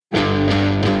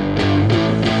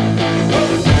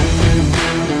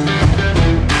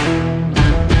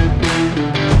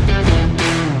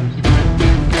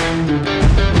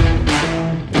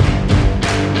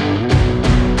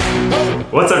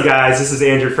guys? This is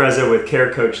Andrew Frezza with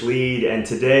Care Coach Lead, and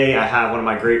today I have one of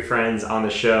my great friends on the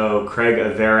show, Craig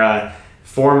Avera,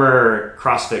 former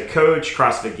CrossFit coach,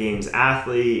 CrossFit Games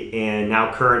athlete, and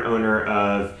now current owner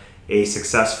of a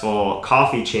successful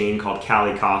coffee chain called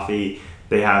Cali Coffee.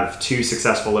 They have 2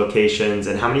 successful locations,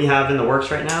 and how many do you have in the works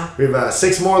right now? We have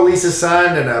 6 more leases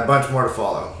signed and a bunch more to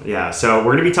follow. Yeah, so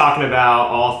we're going to be talking about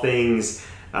all things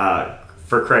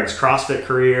for Craig's CrossFit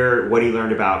career, what he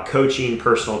learned about coaching,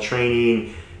 personal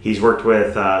training. He's worked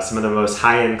with some of the most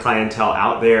high-end clientele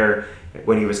out there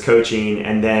when he was coaching,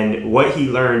 and then what he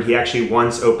learned. He actually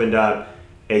once opened up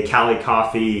a Cali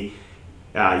Coffee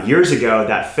years ago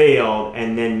that failed,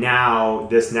 and then now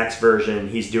this next version,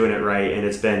 he's doing it right, and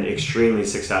it's been extremely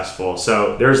successful.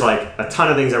 So there's like a ton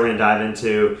of things that we're going to dive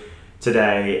into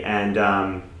today, and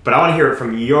but I want to hear it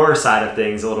from your side of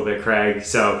things a little bit, Craig.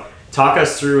 So talk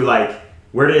us through, like,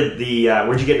 where'd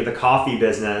you get into the coffee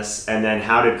business, and then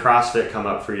how did CrossFit come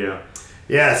up for you?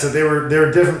 Yeah, so there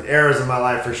were different eras of my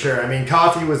life for sure. I mean,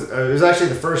 coffee was actually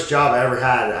the first job I ever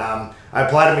had. I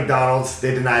applied at McDonald's.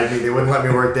 They denied me. They wouldn't let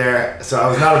me work there. So I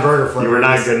was not a burger flipper. You were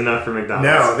not good enough for McDonald's.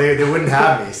 No, they wouldn't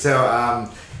have me.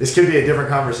 So this could be a different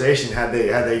conversation had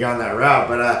they gone that route.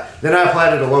 But then I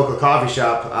applied at a local coffee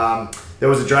shop. There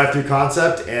was a drive-through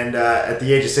concept, and at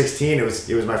the age of 16, it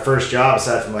was my first job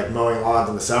aside from like mowing lawns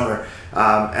in the summer.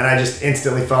 And I just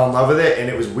instantly fell in love with it, and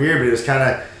it was weird, but it was kind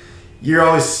of, you're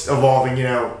always evolving, you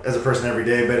know, as a person every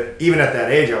day. But even at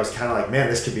that age, I was kind of like, man,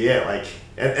 this could be it. Like,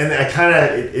 and I kind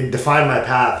of, it defined my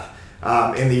path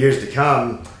in the years to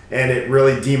come, and it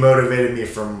really demotivated me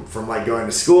from like going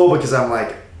to school, because I'm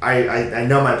like, I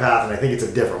know my path, and I think it's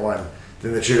a different one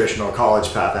than the traditional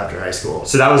college path after high school.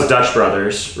 So that was Dutch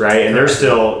Brothers, right? And they're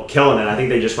still killing it. I think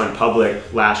they just went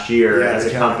public last year as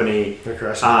a company. They're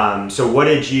crushing. So what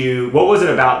was it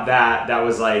about that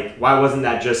was like, why wasn't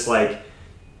that just like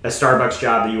a Starbucks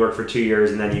job that you work for 2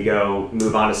 years and then you go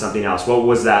move on to something else? What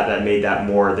was that made that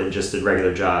more than just a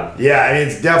regular job? Yeah, I mean,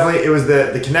 it was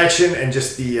the connection and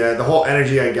just the whole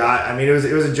energy I got. I mean, it was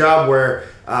a job where,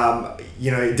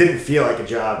 it didn't feel like a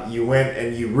job. You went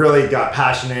and you really got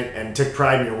passionate and took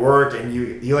pride in your work, and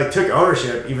you like took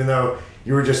ownership, even though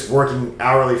you were just working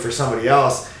hourly for somebody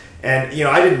else. And,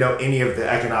 I didn't know any of the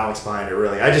economics behind it,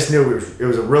 really. I just knew it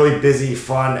was a really busy,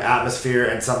 fun atmosphere,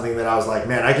 and something that I was like,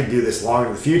 man, I could do this long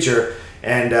in the future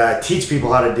and teach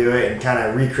people how to do it and kind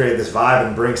of recreate this vibe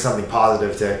and bring something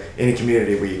positive to any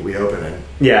community we open in.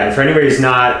 Yeah, and for anybody who's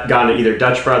not gone to either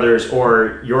Dutch Brothers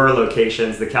or your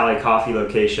locations, the Cali Coffee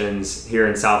locations here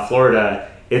in South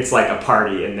Florida, it's like a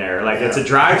party in there. Like, it's a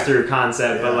drive-through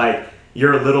concept, but like,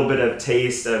 you're a little bit of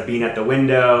taste of being at the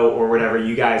window or whatever.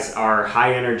 You guys are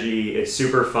high energy, it's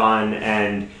super fun,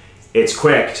 and it's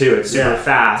quick too. It's super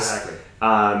fast. Exactly.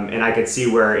 And I could see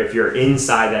where if you're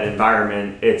inside that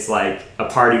environment, it's like a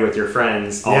party with your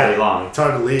friends all day long. It's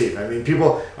hard to leave. I mean,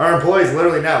 our employees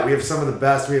literally now, we have some of the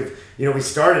best. We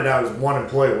started out as one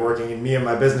employee working, and me and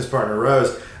my business partner,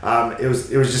 Rose, it was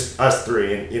just us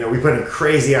 3. And, we put in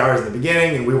crazy hours in the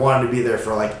beginning, and we wanted to be there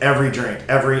for like every drink,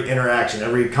 every interaction,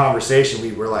 every conversation.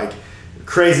 We were like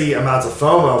crazy amounts of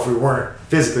FOMO if we weren't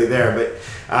physically there.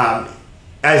 But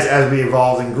as we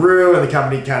evolved and grew, and the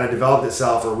company kind of developed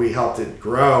itself, or we helped it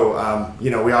grow,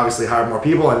 we obviously hired more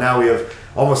people, and now we have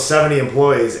almost 70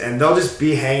 employees, and they'll just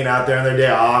be hanging out there on their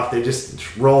day off. They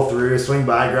just roll through, swing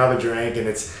by, grab a drink, and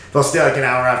they'll stay like an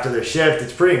hour after their shift.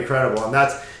 It's pretty incredible, and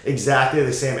that's exactly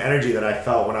the same energy that I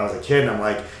felt when I was a kid.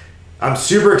 And I'm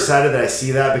super excited that I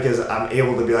see that, because I'm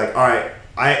able to be like, all right,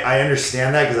 I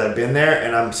understand that because I've been there,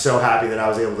 and I'm so happy that I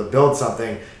was able to build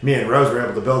something. Me and Rose were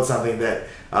able to build something that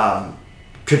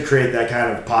could create that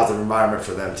kind of positive environment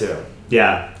for them too.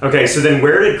 Yeah. Okay. So then,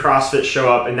 where did CrossFit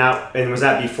show up, and was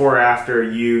that before or after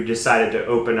you decided to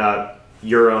open up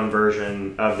your own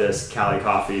version of this Cali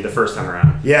Coffee the first time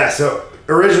around? Yeah. So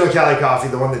original Cali Coffee,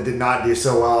 the one that did not do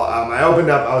so well. I opened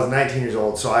up. I was 19 years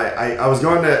old, so I was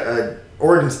going to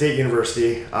Oregon State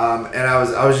University, and I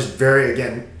was just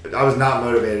I was not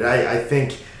motivated. I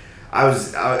think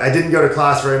I didn't go to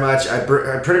class very much. I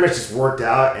pretty much just worked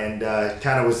out and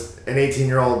kind of was an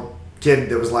 18-year-old kid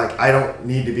that was like, I don't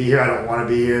need to be here. I don't want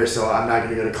to be here, so I'm not going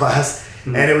to go to class.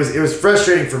 Mm-hmm. And it was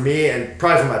frustrating for me, and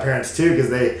probably for my parents too, because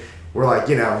they were like,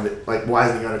 why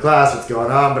isn't he going to class? What's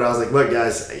going on? But I was like, look,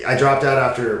 guys, I dropped out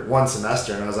after 1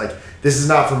 semester, and I was like, this is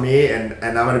not for me, and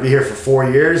I'm going to be here for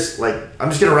 4 years. Like, I'm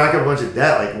just going to rack up a bunch of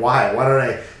debt. Like, why? Why don't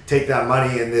I take that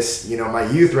money and this, my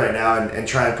youth right now and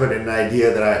try and put in an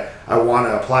idea that I want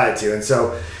to apply it to? And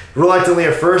so reluctantly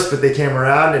at first, but they came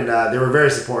around, and they were very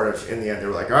supportive in the end. They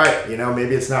were like, all right,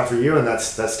 maybe it's not for you, and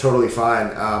that's totally fine,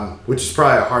 which is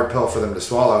probably a hard pill for them to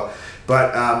swallow.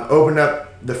 But opened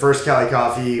up the first Cali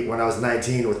Coffee when I was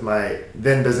 19 with my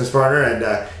then business partner, and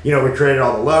we created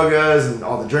all the logos and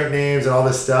all the drink names and all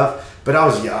this stuff. But I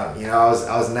was young, I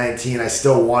was 19. I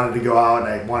still wanted to go out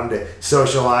and I wanted to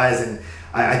socialize, and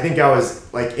I think I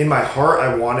was like, in my heart,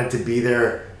 I wanted to be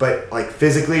there, but like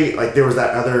physically, like there was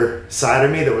that other side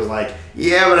of me that was like,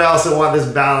 yeah, but I also want this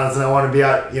balance, and I want to be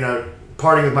out,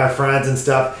 partying with my friends and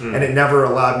stuff. And it never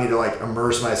allowed me to like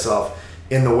immerse myself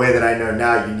in the way that I know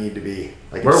now you need to be.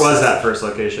 Like, where was that first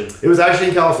location? It was actually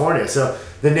in California. So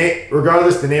the name,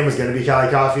 regardless, the name was going to be Cali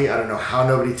Coffee. I don't know how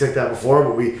nobody took that before,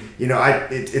 but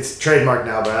it's trademarked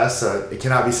now by us, so it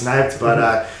cannot be sniped.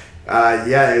 But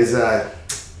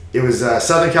it was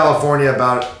Southern California,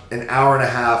 about an hour and a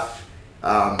half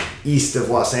east of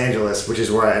Los Angeles, which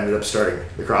is where I ended up starting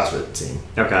the CrossFit scene.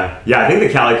 Okay. Yeah, I think the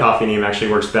Cali Coffee name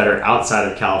actually works better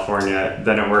outside of California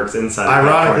than it works inside of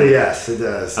Ironically, California. yes, it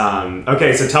does.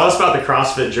 Okay, so tell us about the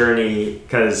CrossFit journey,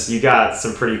 because you got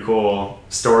some pretty cool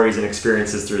stories and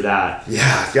experiences through that.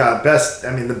 Yeah,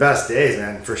 the best days,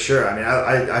 man, for sure. I mean,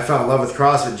 I fell in love with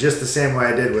CrossFit just the same way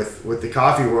I did with the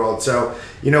coffee world. So,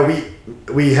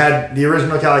 we had the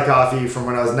original Cali Coffee from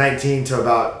when I was 19 to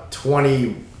about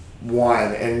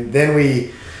 21, and then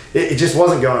it just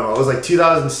wasn't going well. It was like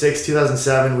 2006,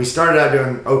 2007. We started out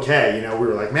doing okay. We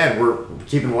were like, man, we're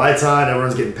keeping the lights on.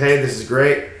 Everyone's getting paid. This is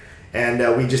great. And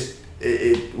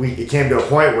it came to a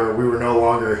point where we were no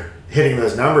longer hitting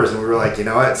those numbers, and we were like,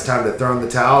 it's time to throw in the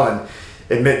towel and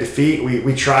admit defeat.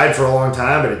 We tried for a long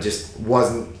time, but it just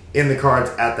wasn't in the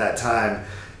cards at that time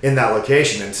in that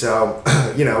location. And so,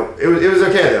 it was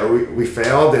okay though. We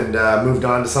failed and moved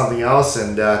on to something else.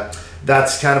 And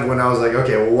that's kind of when I was like,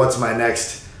 okay, well, what's my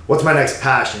next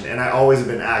passion? And I always have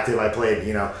been active. I played,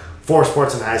 4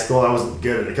 sports in high school. I wasn't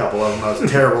good at a couple of them. I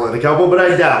was terrible at a couple, but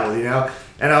I dabbled, and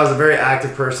I was a very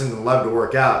active person and loved to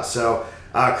work out. So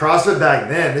CrossFit back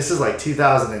then, this is like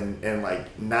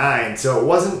 2009, so it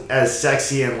wasn't as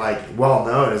sexy and like well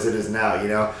known as it is now.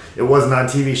 It wasn't on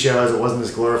TV shows, it wasn't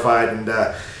as glorified, and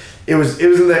it was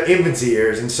in the infancy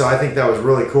years. And so I think that was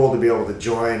really cool to be able to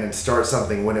join and start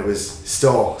something when it was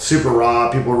still super raw.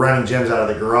 People were running gyms out of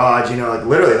the garage, like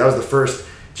literally that was the first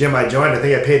gym I joined. I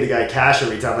think I paid the guy cash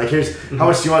every time. Like, here's how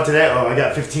much do you want today? Oh, I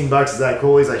got $15. Is that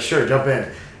cool? He's like, sure, jump in.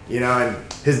 And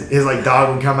his like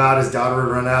dog would come out, his daughter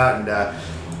would run out,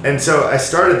 and so I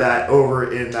started that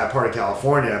over in that part of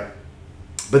California.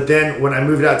 But then when I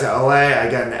moved out to LA, I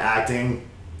got into acting.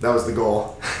 That was the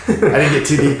goal. I didn't get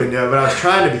too deep into it, but I was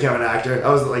trying to become an actor. I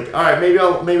was like, all right, maybe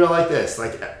I'll like this.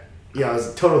 Like, it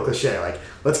was a total cliche. Like,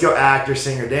 let's go act or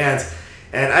sing or dance.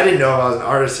 And I didn't know if I was an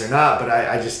artist or not, but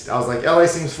I was like, LA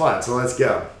seems fun, so let's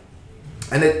go.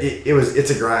 And it's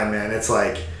a grind, man. It's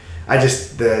like,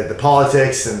 the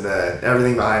politics and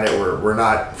everything behind it were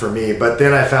not for me. But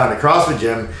then I found a CrossFit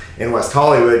gym in West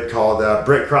Hollywood called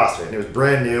Brick CrossFit, and it was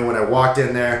brand new. When I walked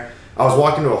in there, I was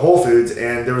walking to a Whole Foods,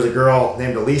 and there was a girl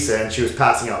named Elisa, and she was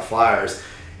passing out flyers.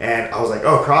 And I was like,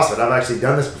 oh, CrossFit, I've actually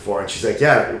done this before. And she's like,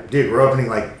 yeah, dude, we're opening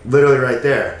like literally right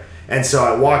there. And so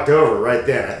I walked over right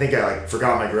then. I think I like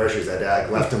forgot my groceries that day. I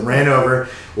left them, ran over,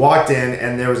 walked in,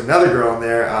 and there was another girl in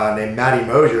there named Maddie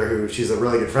Mosier, who she's a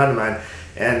really good friend of mine.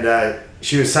 And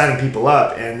she was signing people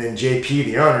up. And then JP,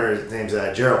 the owner, his name's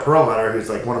Gerald Perlmutter, who's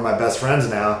like one of my best friends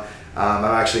now. I'm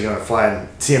actually going to fly and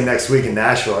see him next week in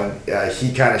Nashville. And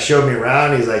he kind of showed me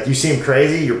around. He's like, you seem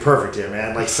crazy. You're perfect here,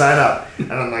 man. Like, sign up.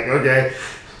 And I'm like, okay.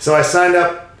 So I signed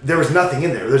up. There was nothing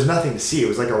in there. There's nothing to see. It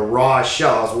was like a raw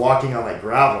shell. I was walking on like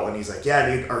gravel, and he's like,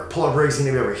 yeah, dude, our pull-up rig's going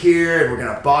to be over here, and we're going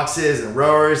to have boxes and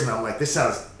rowers. And I'm like, this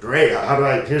sounds great. How do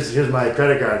I, here's my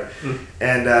credit card.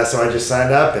 And so I just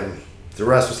signed up, and the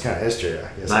rest was kind of history,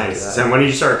 I guess. Nice. So when did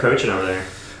you start coaching over there?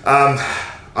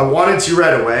 I wanted to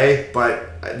right away, but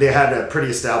they had a pretty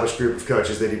established group of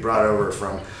coaches that he brought over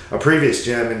from a previous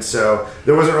gym, and so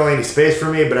there wasn't really any space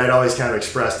for me, but I'd always kind of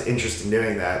expressed interest in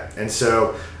doing that. And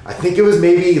so I think it was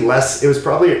it was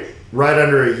probably right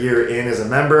under a year in as a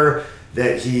member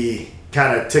that he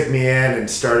kind of took me in and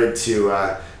started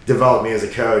to develop me as a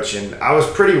coach. And I was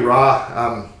pretty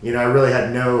raw. I really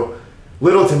had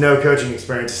little to no coaching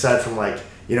experience aside from like,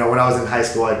 when I was in high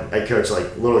school, I'd coach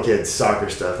like little kids, soccer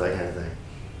stuff, that kind of thing.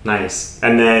 Nice.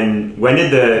 And then when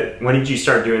did you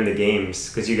start doing the games?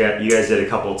 Because you guys did a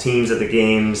couple teams at the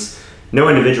games. No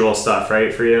individual stuff,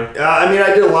 right, for you? I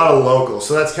did a lot of local,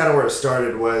 so that's kind of where it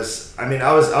started. I was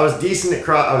decent at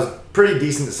I was pretty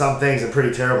decent at some things and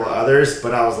pretty terrible at others.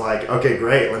 But I was like, okay,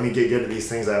 great. Let me get good at these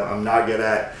things I'm not good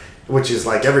at, which is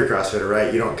like every CrossFitter,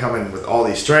 right? You don't come in with all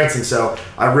these strengths, and so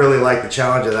I really liked the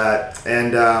challenge of that.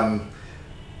 And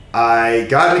I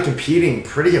got into competing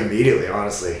pretty immediately,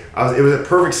 honestly. It was a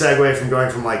perfect segue from going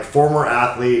from like former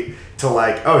athlete to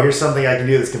like, oh, here's something I can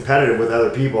do that's competitive with other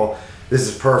people. This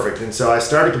is perfect. And so I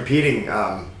started competing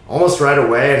almost right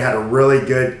away and had a really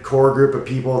good core group of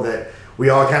people that we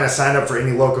all kind of signed up for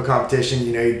any local competition.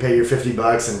 You know, you'd pay your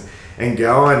 $50 and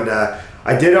go. And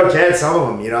I did okay at some of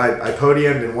them. You know, I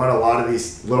podiumed and won a lot of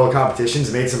these little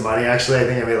competitions, made some money. Actually, I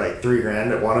think I made like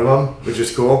 $3,000 at one of them, which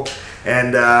was cool.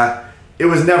 And it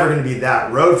was never going to be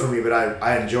that road for me, but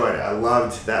I enjoyed it. I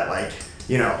loved that, like,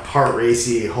 you know, heart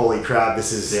racy, holy crap,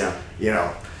 this is, you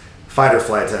know, fight or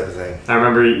flight type of thing. I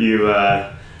remember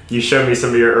you showed me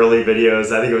some of your early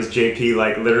videos. I think it was JP,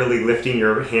 like literally lifting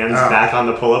your hands back on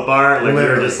the pull-up bar, like literally.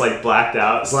 You were just like blacked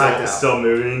out, still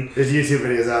moving. There's YouTube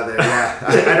videos out there. Yeah,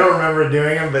 I don't remember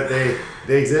doing them, but they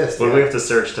exist. Well, we have to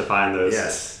search to find those.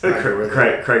 Yes, Craig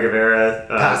Guevara,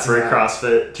 Brick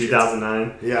CrossFit,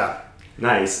 2009. Yeah,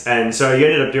 nice. And so you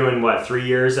ended up doing what, 3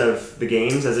 years of the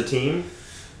games as a team?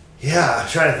 Yeah, I'm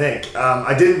trying to think.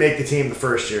 I didn't make the team the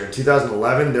first year. In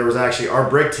 2011, there was actually, our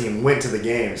brick team went to the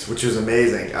games, which was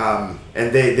amazing.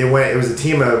 And they went, it was a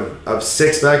team of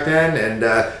 6 back then, and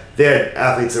they had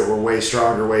athletes that were way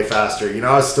stronger, way faster. You know,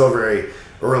 I was still very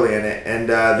early in it. And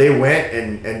they went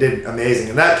and did amazing.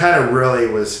 And that kind of really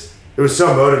was, it was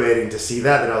so motivating to see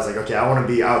that I was like, okay, I want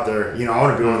to be out there. You know, I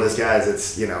want to be one of those guys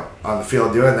that's, you know, on the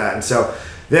field doing that. And so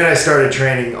then I started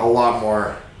training a lot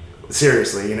more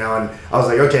seriously, you know, and I was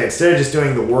like, okay, instead of just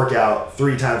doing the workout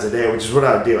 3 times a day, which is what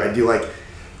I would do, I'd do like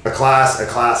a class,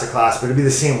 but it'd be the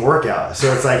same workout.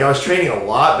 So it's like I was training a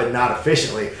lot, but not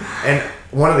efficiently. And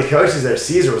one of the coaches there,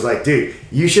 Caesar, was like, dude,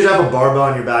 you should have a barbell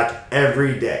on your back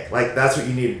every day. Like, that's what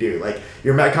you need to do. Like,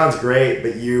 your Metcon's great,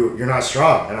 but you're not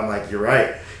strong. And I'm like, you're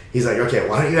right. He's like, okay,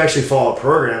 why don't you actually follow a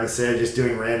program instead of just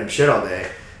doing random shit all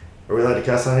day? Are we allowed to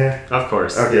cuss on here? Of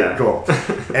course. Okay, yeah. Cool.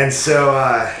 And so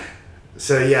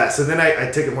then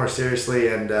I took it more seriously,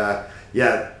 and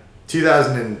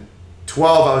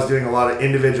 2012 I was doing a lot of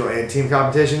individual and team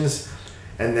competitions,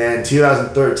 and then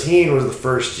 2013 was the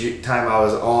first time I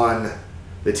was on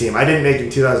the team. I didn't make it in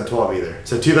 2012 either.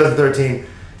 So 2013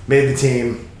 made the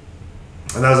team,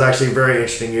 and that was actually a very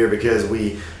interesting year because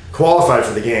we qualified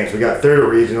for the games. We got third at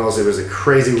regionals. It was a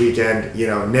crazy weekend, you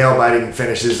know, nail-biting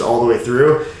finishes all the way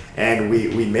through, and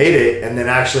we made it, and then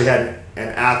actually had an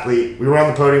athlete. We were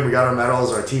on the podium, we got our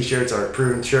medals, our t-shirts, our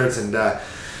proven shirts, and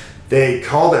they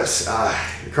called us.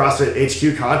 CrossFit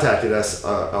HQ contacted us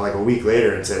like a week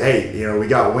later and said, hey, you know, we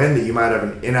got wind that you might have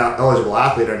an ineligible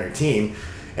athlete on your team,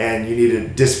 and you need to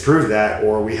disprove that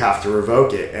or we have to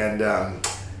revoke it. And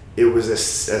it was a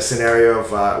scenario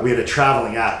of we had a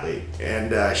traveling athlete,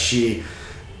 and she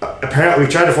apparently,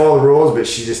 we tried to follow the rules, but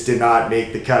she just did not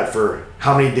make the cut for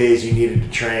how many days you needed to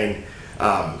train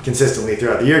consistently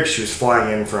throughout the year, because she was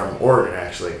flying in from Oregon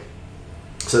actually.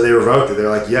 So they revoked it. They're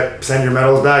like, yep, send your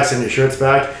medals back, send your shirts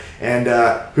back, and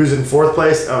who's in 4th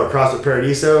place? Oh, CrossFit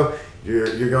Paradiso,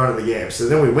 you're going to the games. So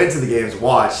then we went to the games,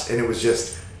 watched, and it was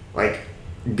just like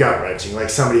gut-wrenching. Like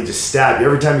somebody just stabbed you.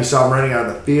 Every time you saw them running out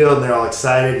on the field, and they're all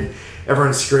excited, and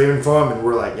everyone's screaming for them, and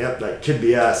we're like, yep, that could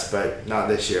be us, but not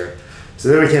this year. So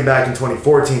then we came back in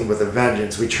 2014 with a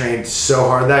vengeance. We trained so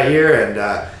hard that year, and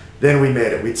then we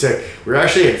made it. We were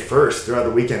actually in first throughout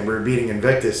the weekend. We were beating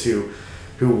Invictus, who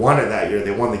won it that year. They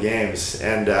won the games.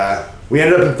 And we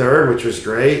ended up in third, which was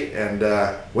great, and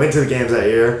went to the games that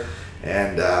year.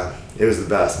 And it was the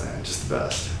best, man. Just the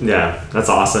best. Yeah, that's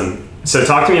awesome. So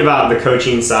talk to me about the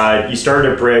coaching side. You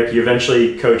started at Brick. You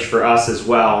eventually coached for us as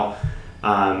well.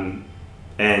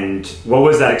 And what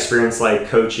was that experience like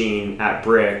coaching at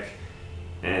Brick?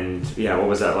 And yeah, what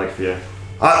was that like for you?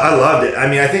 I loved it. I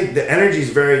mean, I think the energy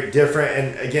is very different.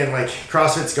 And again, like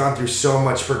CrossFit's gone through so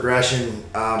much progression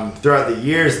throughout the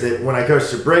years that when I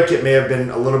coached at Brick, it may have been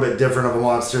a little bit different of a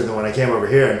monster than when I came over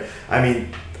here. And I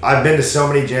mean, I've been to so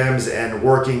many gyms, and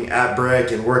working at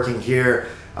Brick and working here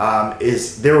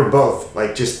they were both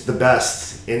like just the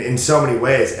best in so many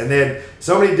ways. And they had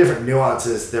so many different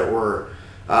nuances that were,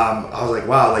 I was like,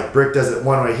 wow, like Brick does it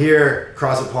one way here,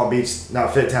 CrossFit Palm Beach, now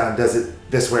Fit Town does it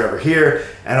this way over here.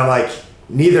 And I'm like,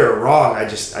 neither are wrong. I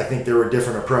think there were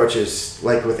different approaches,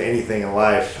 like with anything in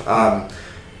life.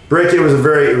 Brick, it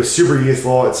was super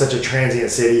youthful. It's such a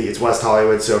transient city. It's West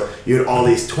Hollywood, so you had all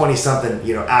these 20-something,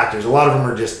 you know, actors. A lot of them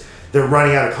are just, they're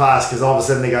running out of class because all of a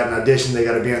sudden they got an audition they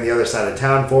got to be on the other side of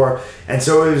town for. And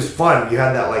so it was fun. You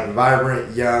had that like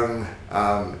vibrant, young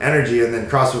energy. And then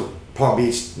CrossFit Palm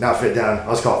Beach, now Fit Town,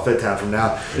 let's call it Fit Town from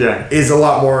now, is a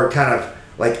lot more kind of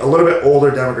like a little bit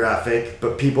older demographic,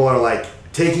 but people are like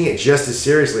taking it just as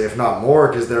seriously, if not more,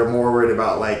 because they're more worried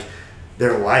about like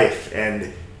their life,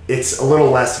 and it's a little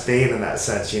less vain in that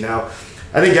sense, you know.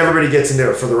 I think everybody gets into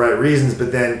it for the right reasons,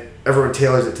 but then everyone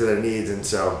tailors it to their needs, and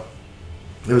so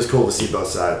it was cool to see both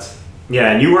sides.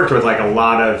 Yeah, and you worked with like a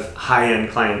lot of high-end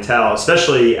clientele,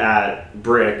 especially at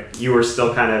Brick. You were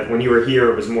still kind of, when you were here,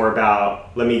 it was more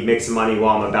about, let me make some money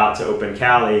while I'm about to open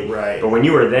Cali. Right. But when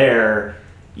you were there,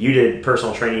 you did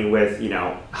personal training with,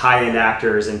 high-end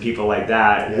actors and people like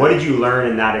that. Yeah. What did you learn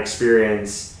in that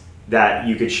experience that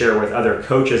you could share with other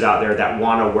coaches out there that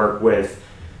want to work with,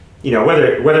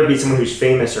 whether it be someone who's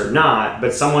famous or not,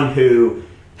 but someone who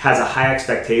has a high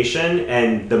expectation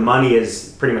and the money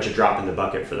is pretty much a drop in the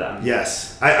bucket for them?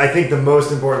 Yes. I think the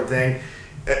most important thing,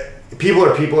 people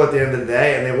are people at the end of the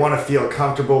day, and they want to feel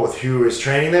comfortable with who is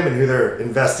training them and who they're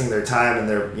investing their time and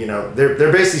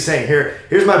they're basically saying,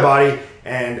 here's my body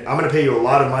and I'm going to pay you a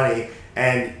lot of money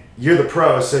and you're the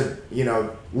pro, so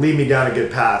lead me down a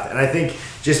good path. And I think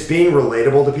just being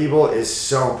relatable to people is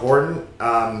so important.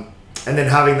 And then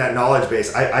having that knowledge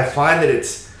base, I find that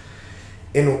it's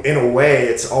in a way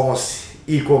it's almost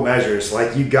equal measures.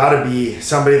 Like you got to be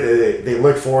somebody that they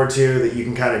look forward to, that you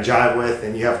can kind of jive with,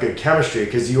 and you have good chemistry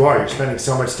because you're spending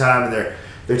so much time and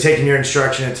they're taking your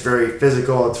instruction. It's very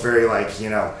physical. It's very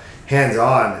hands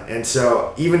on. And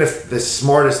so even if the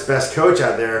smartest, best coach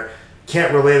out there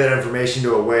can't relay that information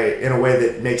in a way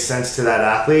that makes sense to that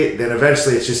athlete, then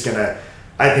eventually it's just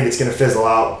I think it's gonna fizzle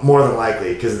out more than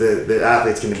likely, because the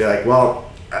athlete's gonna be like, well,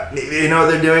 you know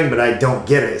what they're doing, but I don't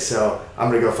get it, so I'm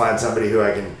gonna go find somebody who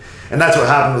I can. And that's what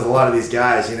happened with a lot of these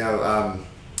guys.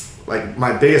 Like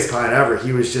my biggest client ever,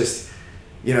 he was just,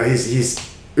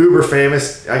 he's uber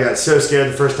famous. I got so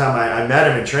scared the first time I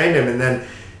met him and trained him, and then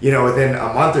within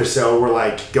a month or so, we're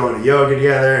like going to yoga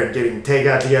together and getting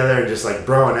takeout together and just like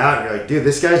broing out. And you're like, dude,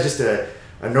 this guy's just a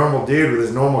normal dude with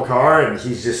his normal car, and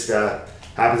he's just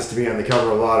happens to be on the cover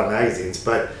of a lot of magazines,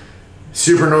 but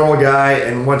super normal guy.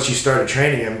 And once you started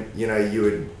training him,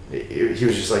 he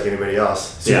was just like anybody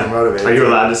else, super motivated. Are you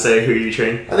allowed to say who you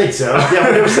train? I think so. Yeah,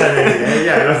 we never said anything.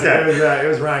 Yeah, it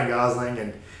was Ryan Gosling,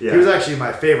 and he was actually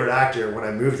my favorite actor when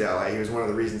I moved to LA. He was one of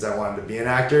the reasons I wanted to be an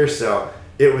actor, so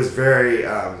it was very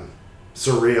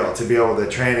surreal to be able to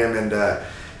train him, and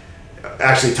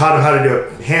actually taught him how to do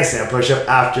a handstand push-up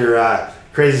after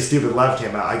Crazy Stupid Love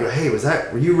came out. I go, hey,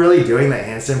 were you really doing that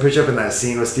handstand push-up in that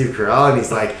scene with Steve Carell? And he's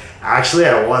like, actually,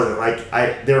 I wasn't.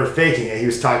 They were faking it. He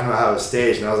was talking about how it was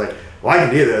staged, and I was like, well, I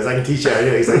can do this. I can teach you how to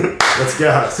do it. He's like, let's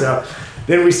go. So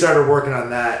then we started working on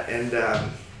that, and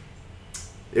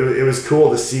it was cool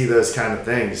to see those kind of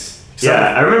things.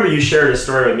 Yeah, I remember you shared a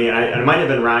story with me, and it might have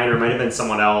been Ryan or it might have been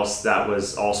someone else that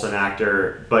was also an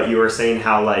actor, but you were saying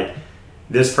how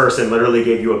this person literally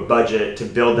gave you a budget to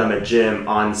build them a gym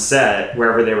on set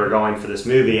wherever they were going for this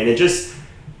movie. And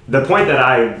the point that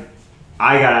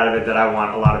I got out of it that I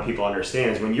want a lot of people to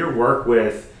understand is when you work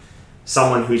with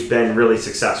someone who's been really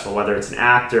successful, whether it's an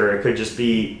actor, it could just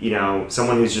be,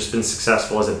 someone who's just been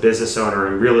successful as a business owner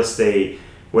in real estate,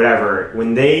 whatever,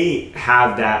 when they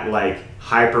have that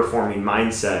high performing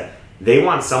mindset, they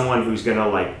want someone who's going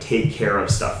to take care of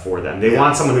stuff for them. They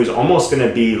want someone who's almost going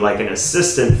to be like an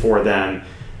assistant for them,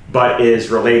 but is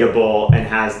relatable and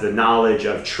has the knowledge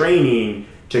of training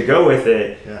to go with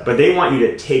it. Yeah. But they want you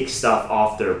to take stuff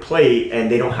off their plate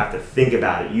and they don't have to think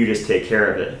about it. You just take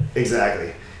care of it.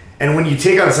 Exactly. And when you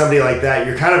take on somebody like that,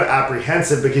 you're kind of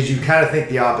apprehensive because you kind of think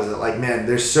the opposite.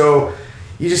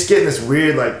 You just get in this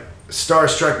weird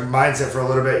starstruck mindset for a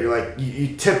little bit. You're like,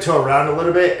 you tiptoe around a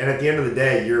little bit, and at the end of the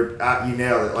day, you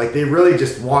nailed it. They really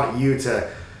just want you to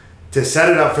set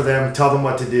it up for them, tell them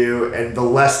what to do, and the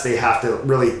less they have to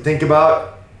really think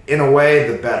about, in a way,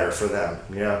 the better for them,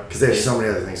 because there's so many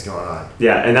other things going on.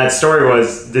 Yeah, and that story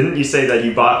was, didn't you say that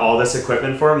you bought all this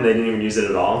equipment for him and they didn't even use it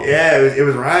at all? Yeah, it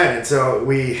was Ryan, and so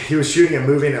he was shooting a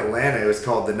movie in Atlanta. It was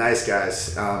called The Nice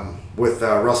Guys, with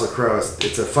Russell Crowe.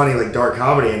 It's a funny dark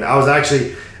comedy, and I was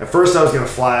actually, at first I was going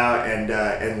to fly out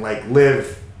and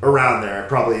live around there,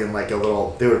 probably in a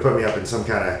little, they would put me up in some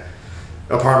kind of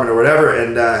apartment or whatever,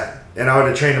 and I would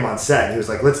have trained him on set, and he was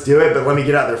like, let's do it, but let me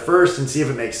get out there first and see if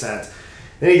it makes sense.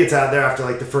 Then he gets out there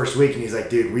after the first week, and he's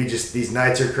like, dude, these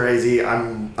nights are crazy,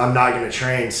 I'm not going to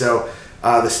train. So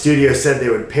the studio said they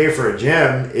would pay for a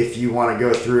gym if you want to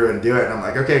go through and do it, and I'm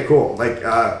like, okay, cool,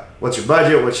 what's your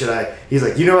budget? What should I? He's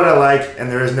like, you know what I like?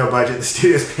 And there is no budget. The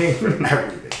studio's paying for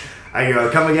everything. I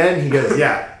go, come again? He goes,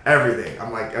 yeah, everything.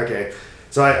 I'm like, okay.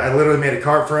 So I literally made a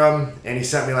cart for him, and he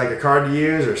sent me a card to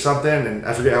use or something, and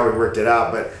I forget how we worked it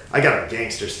out, but I got him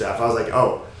gangster stuff. I was like,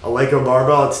 oh, a Leico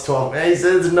barbell, it's 12. He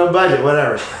said there's no budget,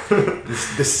 whatever.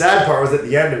 The sad part was at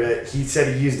the end of it, he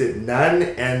said he used it none,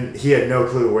 and he had no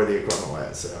clue where the equipment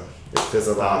went, so it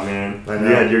fizzled off. Oh, man.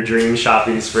 You had your dream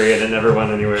shopping spree and it never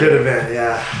went anywhere. Could have been,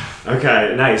 yeah.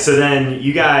 Okay, nice. So then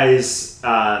you guys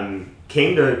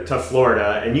came to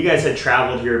Florida, and you guys had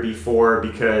traveled here before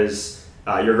because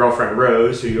your girlfriend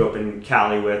Rose, who you opened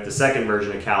Cali with, the second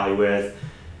version of Cali with,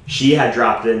 she had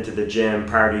dropped into the gym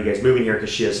prior to you guys moving here because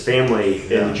she has family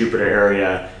in the Jupiter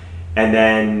area. And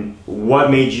then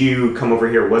what made you come over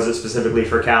here? Was it specifically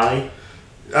for Cali?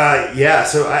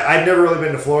 So I'd never really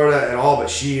been to Florida at all, but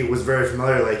she was very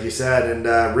familiar, like you said. And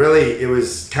really, it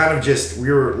was kind of just,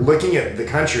 we were looking at the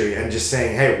country and just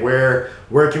saying, hey, where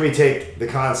can we take the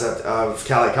concept of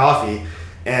Cali Coffee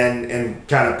and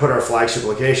kind of put our flagship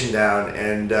location down?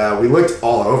 And we looked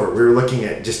all over. We were looking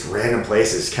at just random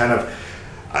places, kind of,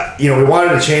 we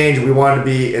wanted to change. We wanted to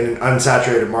be in an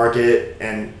unsaturated market.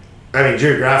 And I mean,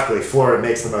 geographically, Florida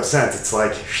makes the most sense. It's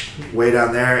like way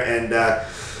down there. And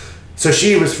so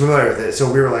she was familiar with it.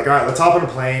 So we were like, all right, let's hop on a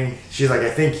plane. She's like, I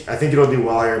think it'll do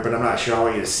well here, but I'm not sure. I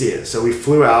want you to see it. So we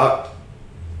flew out.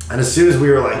 And as soon as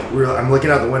I'm looking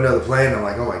out the window of the plane. And I'm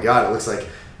like, oh my God, it looks like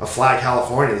a flat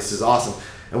California. This is awesome.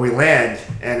 And we land,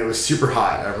 and it was super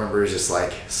hot. I remember it was just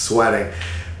like sweating.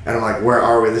 And I'm like, where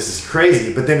are we? This is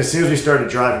crazy. But then as soon as we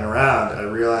started driving around, I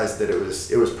realized that it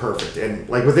was perfect. And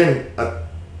like within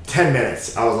 10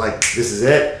 minutes, I was like, this is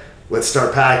it. Let's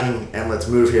start packing and let's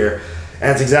move here. And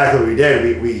that's exactly what we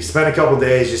did. We spent a couple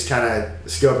days just kind of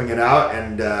scoping it out.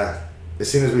 And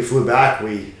as soon as we flew back,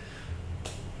 we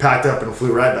packed up and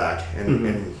flew right back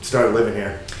and started living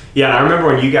here. Yeah, I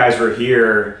remember when you guys were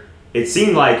here, it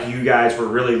seemed like you guys were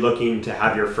really looking to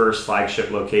have your first flagship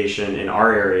location in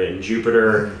our area in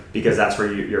Jupiter, because that's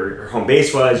where your home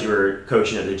base was. You were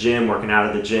coaching at the gym, working out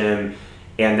of the gym,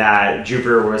 and that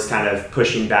Jupiter was kind of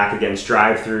pushing back against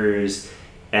drive-thrus.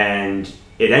 And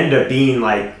it ended up being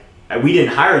like, we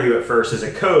didn't hire you at first as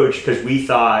a coach because we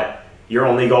thought your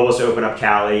only goal was to open up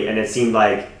Cali, and it seemed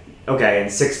like, okay, in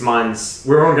 6 months,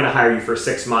 we were only going to hire you for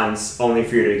 6 months only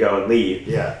for you to go and leave.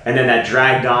 Yeah. And then that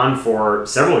dragged on for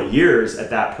several years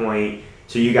at that point.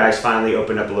 So you guys finally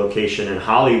opened up a location in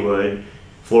Hollywood,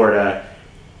 Florida.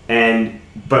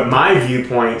 But my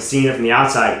viewpoint, seeing it from the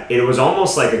outside, it was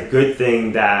almost like a good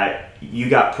thing that you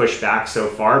got pushed back so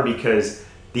far, because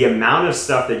the amount of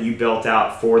stuff that you built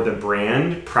out for the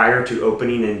brand prior to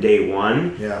opening in day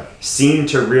one seemed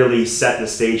to really set the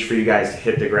stage for you guys to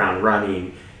hit the ground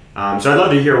running. So I'd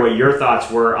love to hear what your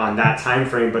thoughts were on that time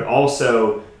frame, but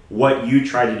also what you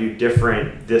tried to do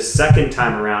different this second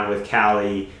time around with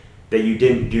Cali that you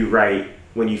didn't do right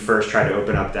when you first tried to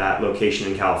open up that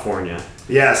location in California.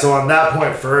 Yeah, so on that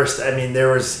point first, I mean,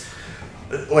 there was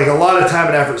like a lot of time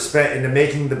and effort spent into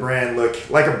making the brand look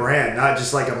like a brand, not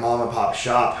just like a mom and pop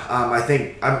shop. I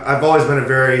think I've always been a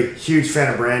very huge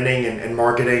fan of branding and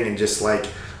marketing and just like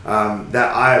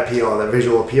that eye appeal, that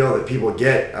visual appeal that people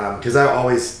get, because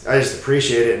I just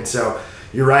appreciate it. And so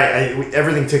you're right,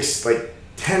 everything took like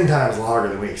 10 times longer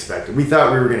than we expected. We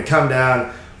thought we were going to come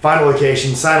down, find a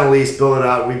location, sign a lease, build it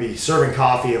out. We'd be serving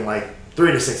coffee in like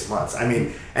 3 to 6 months. I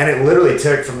mean, and it literally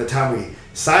took from the time we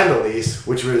signed the lease,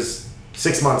 which was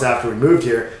 6 months after we moved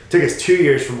here, took us 2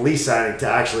 years from lease signing to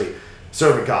actually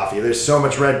serving coffee. There's so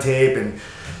much red tape and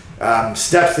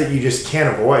steps that you just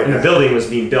can't avoid. And the building was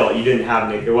being built. You didn't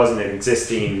have it wasn't an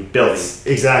existing building. That's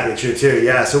exactly true too.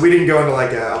 Yeah. So we didn't go into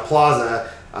like a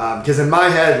plaza because in my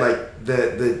head, like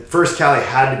the first Cali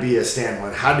had to be a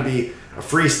standalone, had to be a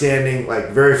freestanding, like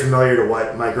very familiar to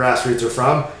what my grassroots are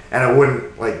from, and I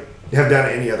wouldn't like have done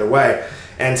it any other way.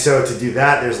 And so to do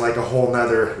that, there's like a whole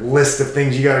nother list of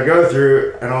things you got to go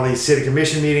through, and all these city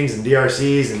commission meetings and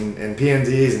DRCs and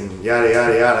PNZs and yada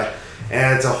yada yada.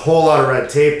 And it's a whole lot of red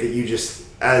tape that you just,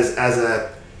 as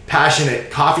a passionate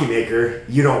coffee maker,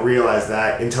 you don't realize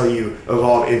that until you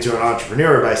evolve into an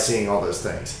entrepreneur by seeing all those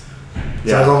things.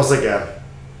 Yeah. So it was almost like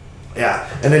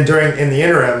and then in the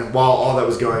interim, while all that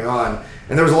was going on,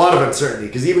 and there was a lot of uncertainty,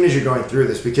 because even as you're going through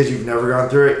this, because you've never gone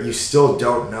through it, you still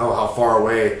don't know how far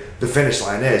away the finish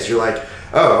line is. You're like,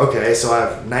 oh, okay, so I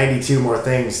have 92 more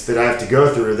things that I have to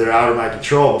go through that are out of my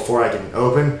control before I can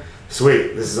open.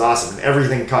 Sweet, this is awesome. And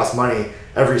everything costs money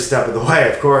every step of the way,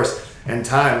 of course, and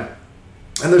time.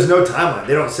 And there's no timeline.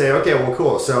 They don't say, okay, well,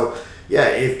 cool. So, yeah,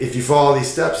 if you follow these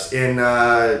steps in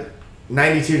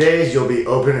 92 days, you'll be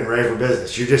open and ready for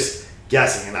business. You're just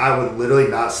guessing. And I would literally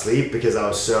not sleep because I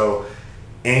was so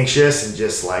anxious and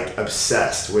just like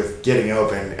obsessed with getting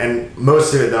open. And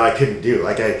most of it, though, I couldn't do.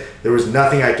 Like there was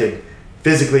nothing I could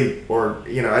physically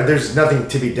there's nothing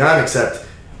to be done except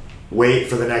wait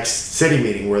for the next city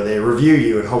meeting where they review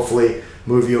you and hopefully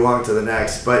move you along to the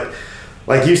next. But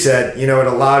like you said, it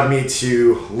allowed me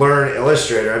to learn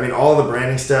Illustrator. I mean, all the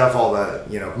branding stuff, all the,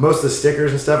 most of the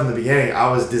stickers and stuff in the beginning,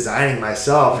 I was designing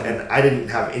myself, and I didn't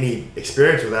have any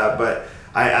experience with that. But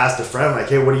I asked a friend, like,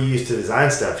 hey, what do you use to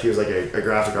design stuff? He was like a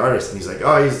graphic artist, and he's like,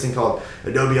 oh, I use this thing called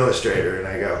Adobe Illustrator. And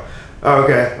I go, Oh,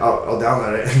 okay. I'll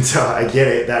download it. And so I get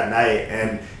it that night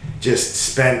and just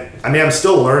spent, I mean, I'm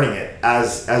still learning it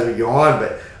as we go on,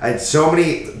 but I had so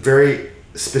many very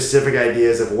specific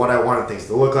ideas of what I wanted things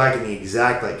to look like and the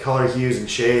exact like color hues and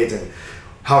shades and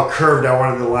how curved I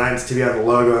wanted the lines to be on the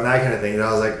logo and that kind of thing. And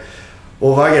I was like,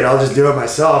 well, fuck it, I'll just do it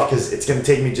myself because it's going to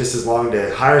take me just as long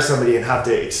to hire somebody and have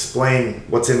to explain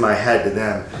what's in my head to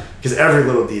them, because every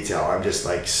little detail I'm just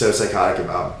like so psychotic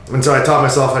about. And so I taught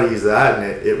myself how to use that, and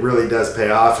it really does pay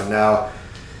off. And now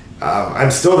I'm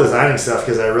still designing stuff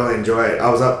because I really enjoy it. I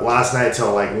was up last night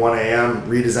till like 1 a.m.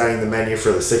 redesigning the menu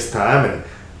for the 6th time, and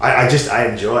I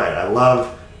enjoy it. I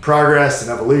love progress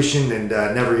and evolution and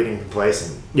never getting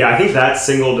complacent. Yeah, I think that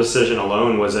single decision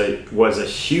alone was a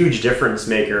huge difference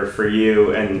maker for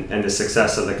you and the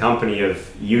success of the company,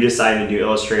 of you deciding to do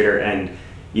Illustrator. And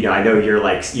I know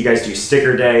you guys do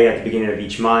sticker day at the beginning of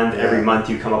each month. Yeah. Every month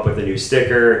you come up with a new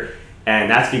sticker, and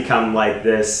that's become like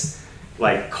this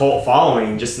like cult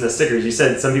following just in the stickers. You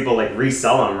said some people like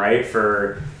resell them, right,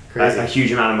 for a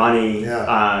huge amount of money.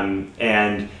 Yeah.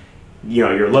 And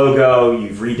your logo,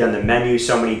 you've redone the menu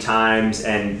so many times,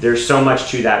 and there's so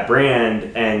much to that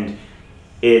brand. And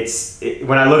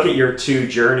when I look at your two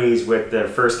journeys with the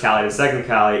first Cali and the second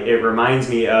Cali, it reminds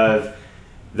me of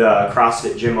the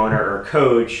CrossFit gym owner or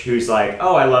coach who's like,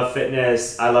 oh, I love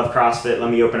fitness, I love CrossFit, let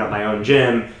me open up my own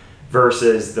gym,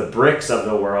 versus the Bricks of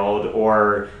the world,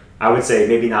 or I would say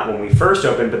maybe not when we first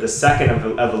opened, but the second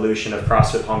evolution of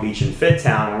CrossFit Palm Beach and Fit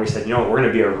Town, where we said, we're going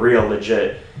to be a real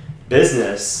legit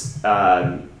business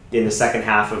in the second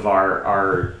half of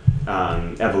our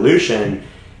evolution.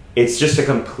 It's just a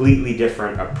completely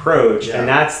different approach. Yeah. And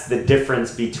that's the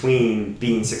difference between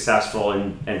being successful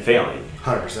and failing.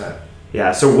 100%.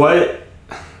 Yeah. So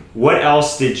what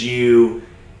else did you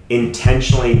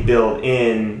intentionally build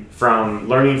in from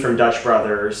learning from Dutch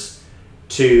Brothers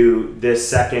to this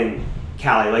second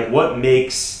Cali? Like, what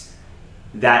makes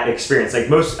that experience?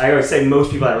 Like I always say,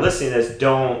 most people that are listening to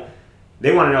this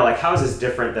they want to know, like, how is this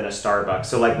different than a Starbucks?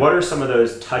 So like, what are some of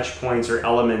those touch points or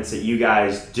elements that you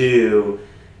guys do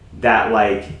that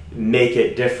like make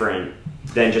it different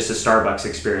than just a Starbucks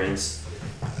experience?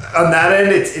 On that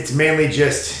end, it's mainly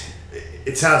just,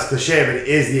 it sounds cliche, but it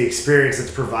is the experience that's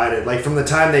provided. Like from the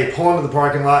time they pull into the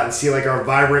parking lot and see like our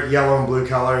vibrant yellow and blue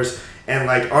colors, and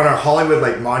like on our Hollywood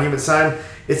like monument sign,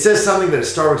 it says something that a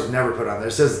Starbucks would never put on there.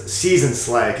 It says "Seize and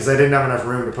Slay," because I didn't have enough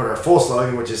room to put our full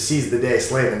slogan, which is "Seize the day,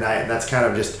 slay the night," and that's kind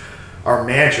of just our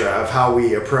mantra of how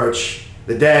we approach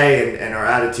the day and our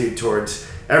attitude towards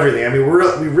everything. I mean,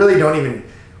 we really don't even,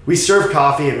 we serve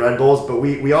coffee and Red Bulls, but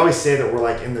we always say that we're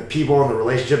like in the people and the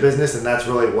relationship business, and that's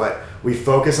really what we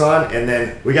focus on. And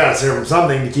then we got to serve them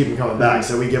something to keep them coming back.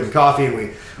 So we give them coffee, and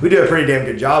we do a pretty damn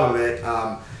good job of it.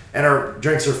 And our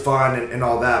drinks are fun and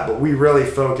all that, but we really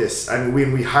focus. I mean,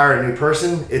 when we hire a new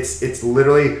person, it's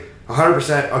literally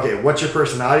 100%, okay, what's your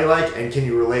personality like, and can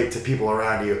you relate to people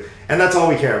around you? And that's all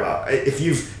we care about.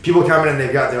 If people come in and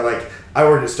they're like, I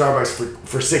worked at Starbucks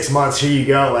for 6 months, here you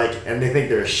go, like, and they think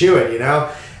they're a shoo-in,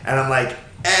 And I'm like,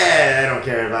 I don't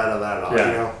care about that at all,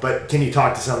 yeah. But can you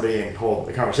talk to somebody and hold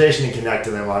a conversation and connect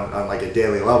to them on like a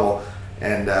daily level?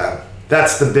 And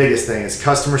that's the biggest thing, is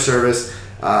customer service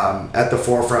at the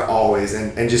forefront always,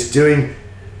 and just doing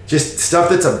just stuff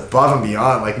that's above and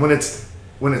beyond. Like when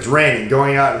it's raining,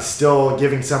 going out and still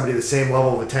giving somebody the same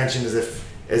level of attention as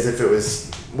if it was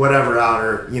whatever out,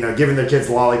 or giving their kids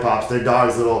lollipops, their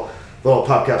dogs little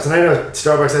pup cups. And I know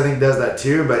Starbucks, I think, does that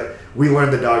too, but we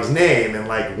learned the dog's name, and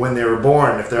like when they were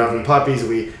born, if they're having puppies,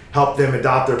 we help them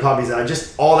adopt their puppies out.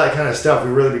 Just all that kind of stuff.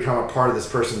 We really become a part of this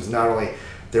person's, not only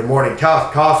their morning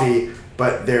coffee,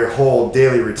 but their whole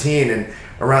daily routine. And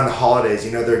around the holidays,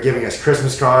 they're giving us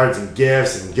Christmas cards and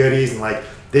gifts and goodies, and like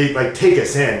they like take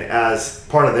us in as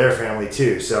part of their family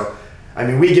too. So I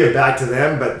mean, we give back to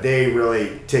them, but they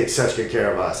really take such good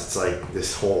care of us. It's like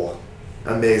this whole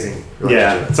amazing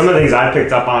relationship. Yeah, some of the things I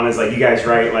picked up on is like you guys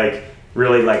write like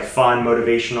really like fun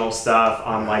motivational stuff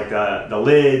on like the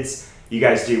lids. You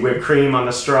guys do whipped cream on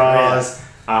the straws.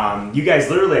 Yeah. You guys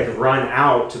literally like run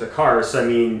out to the cars. So I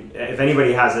mean, if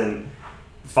anybody hasn't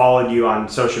followed you on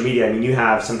social media, I mean, you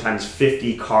have sometimes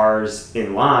 50 cars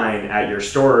in line at your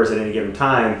stores at any given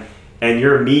time, and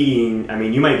you're meeting, I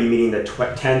mean, you might be meeting the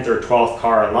 10th or 12th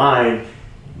car in line,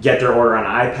 get their order on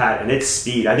iPad, and it's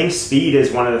speed. I think speed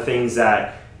is one of the things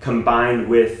that, combined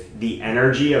with the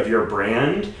energy of your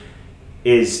brand,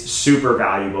 is super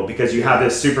valuable, because you have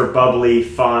this super bubbly,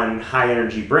 fun, high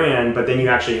energy brand, but then you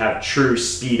actually have true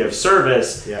speed of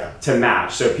service to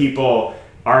match. So people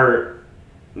are,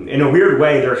 in a weird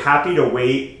way, they're happy to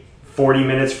wait 40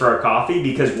 minutes for a coffee,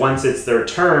 because once it's their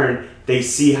turn, they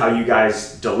see how you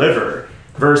guys deliver.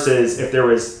 versus if there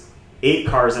was 8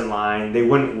 cars in line, they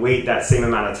wouldn't wait that same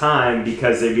amount of time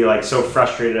because they'd be like so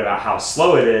frustrated about how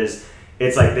slow it is.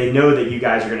 It's like they know that you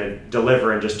guys are going to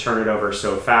deliver and just turn it over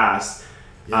so fast.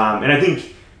 Yeah. And I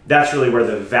think that's really where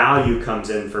the value comes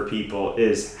in for people,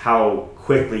 is how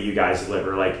quickly you guys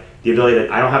deliver. Like the ability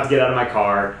that I don't have to get out of my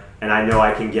car and I know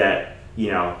I can get,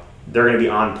 they're going to be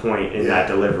on point in that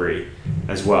delivery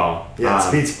as well. Yeah,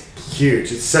 speed's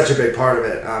huge. It's such a big part of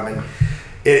it. And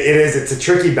it's a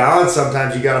tricky balance.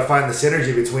 Sometimes you got to find the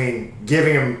synergy between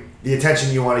giving them the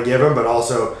attention you want to give them, but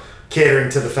also catering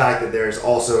to the fact that there's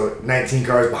also 19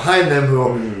 cars behind them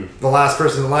who the last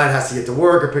person in line has to get to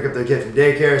work or pick up their kid from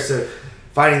daycare. So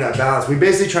finding that balance, we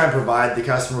basically try and provide the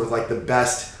customer with like the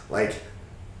best, like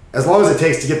as long as it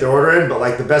takes to get their order in, but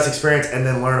like the best experience, and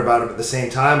then learn about them at the same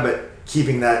time, but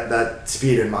keeping that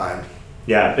speed in mind.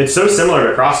 Yeah, it's so similar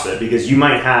to CrossFit because you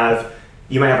might have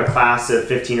a class of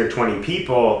 15 or 20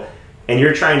 people and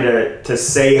you're trying to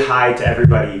say hi to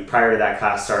everybody prior to that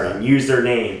class starting, use their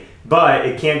name. But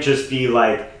it can't just be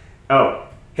like, oh,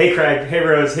 hey Craig, hey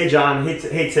Rose, hey John,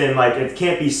 hey Tim. Like it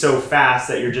can't be so fast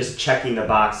that you're just checking the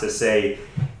box to say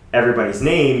everybody's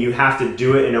name. You have to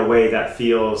do it in a way that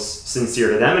feels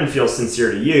sincere to them and feels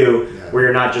sincere to you, where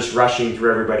you're not just rushing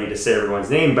through everybody to say everyone's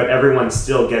name, but everyone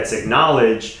still gets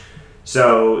acknowledged.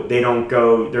 So they're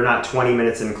not 20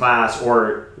 minutes in class,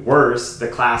 or worse, the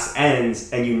class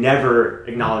ends and you never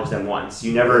acknowledge them once.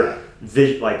 You never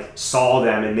saw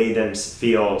them and made them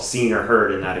feel seen or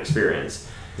heard in that experience.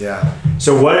 Yeah.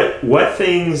 So what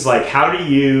things, like how have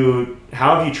you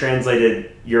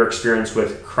translated your experience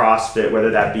with CrossFit, whether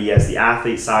that be as the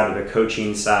athlete side or the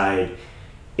coaching side,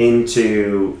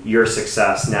 into your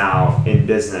success now in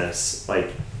business?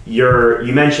 Like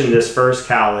you mentioned this first,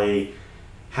 Callie,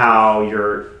 how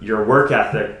your work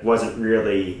ethic wasn't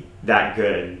really that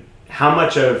good. How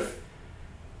much of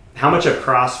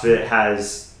CrossFit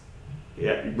has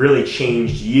really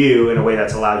changed you in a way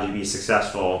that's allowed you to be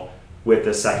successful with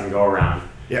the second go around?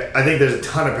 Yeah, I think there's a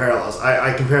ton of parallels.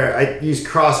 I use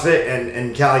CrossFit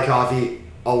and Cali Coffee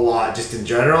a lot just in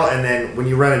general, and then when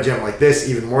you run a gym like this,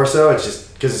 even more so. It's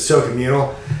just because it's so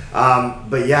communal.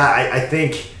 But yeah, I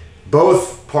think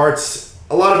both parts,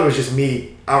 a lot of it was just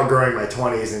me outgrowing my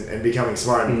 20s and becoming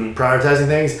smart and prioritizing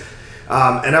things.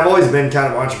 And I've always been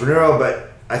kind of entrepreneurial,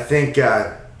 but I think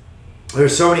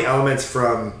there's so many elements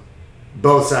from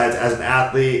both sides as an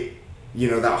athlete.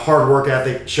 That hard work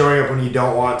ethic, showing up when you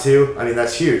don't want to. I mean,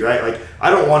 that's huge, right? Like, I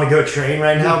don't want to go train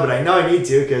right now, but I know I need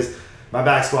to because my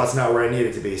back squat's not where I need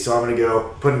it to be. So I'm going to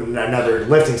go put in another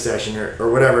lifting session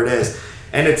or whatever it is.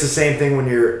 And it's the same thing when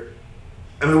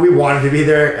we wanted to be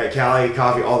there at Cali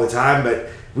Coffee all the time, but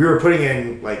we were putting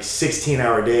in like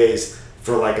 16-hour days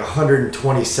for like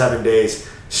 127 days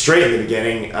straight in the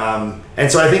beginning. And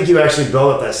so I think you actually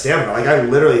build up that stamina. Like, I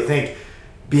literally think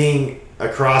being a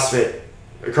CrossFitter,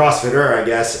 I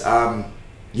guess,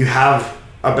 you have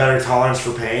a better tolerance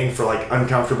for pain, for like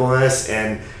uncomfortableness,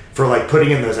 and for like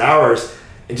putting in those hours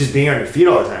and just being on your feet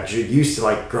all the time. You're used to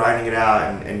like grinding it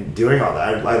out and doing all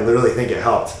that. I literally think it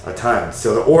helped a ton.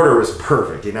 So the order was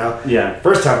perfect, Yeah.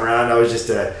 First time around, I was just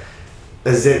a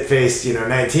zit-faced,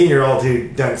 19-year-old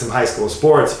who'd done some high school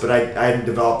sports, but I hadn't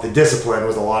developed the discipline,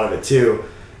 was a lot of it too,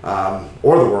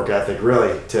 or the work ethic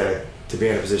really to be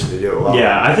in a position to do it well.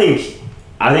 Yeah, I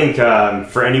think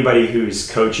for anybody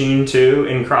who's coaching too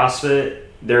in CrossFit,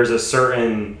 there's a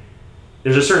certain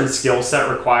skill set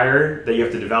required that you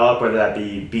have to develop, whether that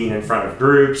be being in front of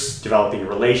groups, developing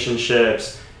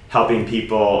relationships, helping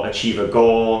people achieve a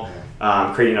goal,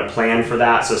 creating a plan for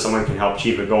that so someone can help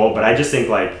achieve a goal. But I just think,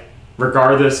 like,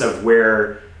 regardless of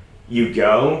where you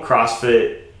go,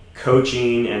 CrossFit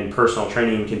coaching and personal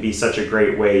training can be such a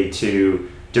great way to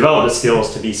develop the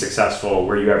skills to be successful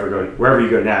wherever you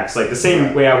go next. Like the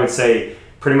same way I would say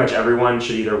pretty much everyone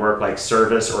should either work like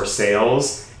service or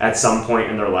sales at some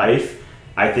point in their life.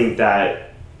 I think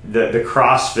that the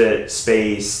CrossFit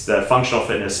space, the functional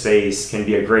fitness space, can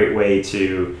be a great way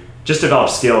to just develop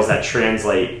skills that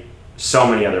translate so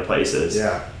many other places.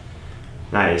 Yeah.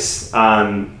 Nice.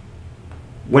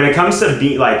 When it comes to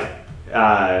you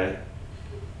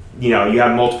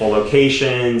have multiple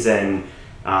locations and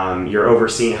you're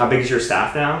overseeing, how big is your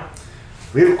staff now?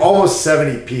 We have almost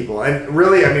 70 people. And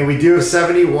really, I mean, we do have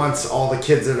 70 once all the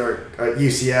kids that are at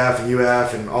UCF and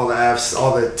UF and all the Fs,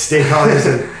 all the state colleges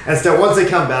and stuff, once they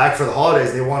come back for the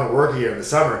holidays, they want to work here in the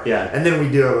summer. Yeah. And then we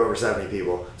do have over 70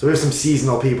 people. So we have some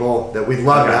seasonal people that we'd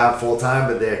love to have full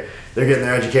time, but they're getting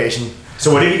their education.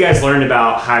 So what have you guys learned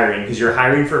about hiring? Because you're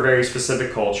hiring for a very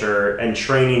specific culture and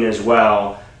training as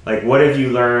well. Like, what have you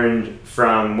learned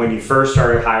from when you first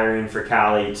started hiring for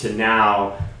Cali to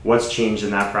now What's changed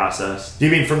in that process? Do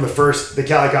you mean from the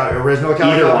Cali Coffee, original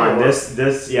Cali Either Coffee? one.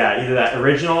 Either that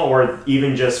original or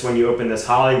even just when you open this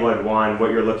Hollywood one,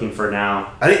 what you're looking for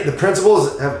now. I think the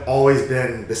principles have always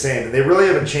been the same, and they really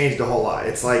haven't changed a whole lot.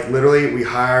 It's like literally we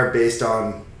hire based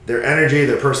on their energy,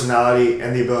 their personality,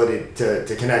 and the ability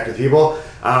to connect with people.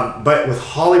 But with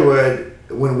Hollywood,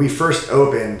 when we first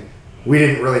opened, we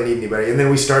didn't really need anybody. And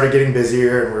then we started getting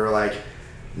busier, and we were like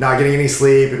not getting any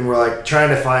sleep, and we're like trying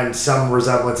to find some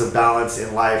resemblance of balance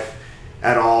in life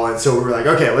at all. And so we were like,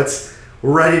 okay,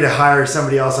 we're ready to hire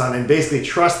somebody else on and basically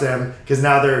trust them, because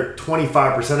now they're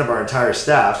 25% of our entire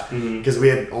staff, because we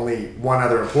had only one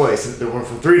other employee. So they went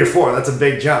from 3 to 4. That's a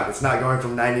big jump. It's not going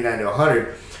from 99 to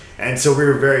 100. And so we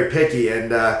were very picky,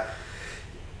 and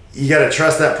you got to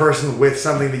trust that person with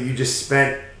something that you just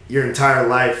spent your entire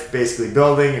life basically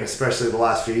building, and especially the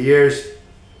last few years.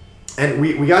 And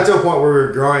we got to a point where we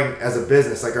were growing as a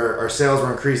business. Like our sales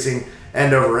were increasing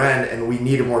end over end, and we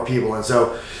needed more people. And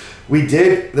so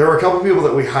there were a couple people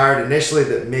that we hired initially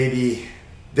that maybe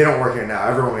they don't work here now.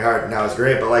 Everyone we hired now is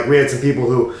great, but like we had some people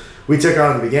who we took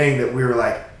on in the beginning that we were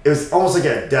like, it was almost like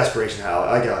a desperation,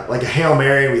 like a Hail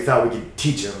Mary, and we thought we could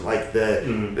teach them.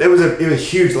 It was a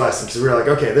huge lesson, because we were like,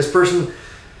 okay, this person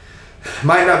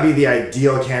might not be the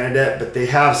ideal candidate, but they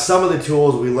have some of the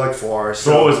tools we look for.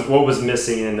 So what was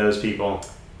missing in those people?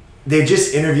 They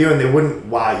just interview and they wouldn't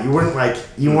wow. You weren't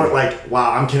like,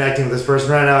 wow, I'm connecting with this person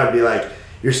right now. It'd be like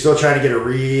you're still trying to get a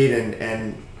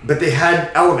read, but they had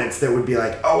elements that would be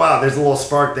like, oh wow, there's a little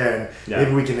spark there, and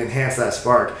maybe we can enhance that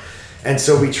spark. And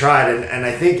so we tried, and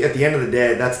I think at the end of the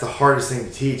day, that's the hardest thing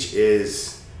to teach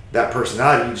is that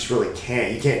personality. You just really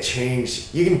can't. You can't change.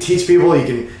 You can teach people. You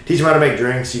can teach them how to make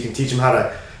drinks. You can teach them how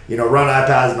to, run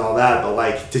iPads and all that. But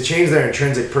like to change their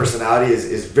intrinsic personality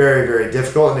is very, very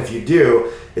difficult. And if you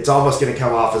do, it's almost going to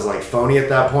come off as like phony at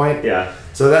that point. Yeah.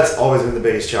 So that's always been the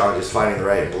biggest challenge, is finding the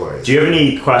right employees. Do you have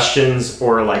any questions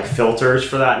or like filters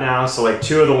for that now? So like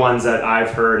two of the ones that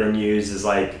I've heard and used is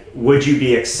like, would you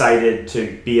be excited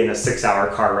to be in a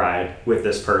 6-hour car ride with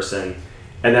this person?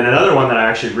 And then another one that I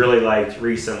actually really liked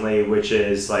recently, which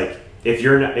is like, if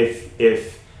you're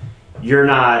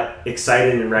not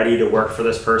excited and ready to work for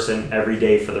this person every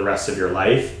day for the rest of your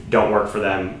life, don't work for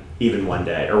them even one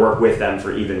day, or work with them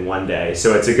for even one day.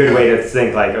 So it's a good way to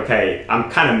think like, okay, I'm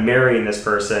kind of marrying this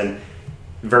person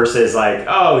versus like,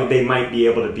 oh, they might be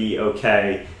able to be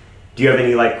okay. Do you have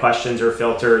any like questions or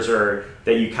filters, or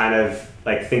that you kind of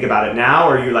like think about it now,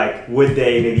 or you like, would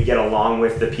they maybe get along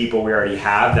with the people we already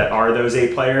have that are those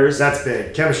A players? That's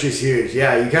big. Chemistry's huge.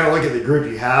 Yeah, you kind of look at the group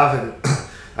you have, and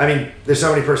I mean, there's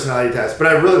so many personality tests, but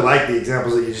I really like the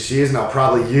examples that you just used, and I'll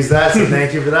probably use that, so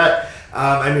thank you for that.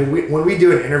 When we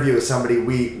do an interview with somebody,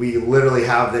 we literally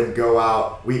have them go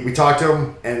out, we talk to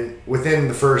them, and within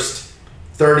the first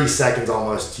 30 seconds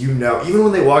almost, even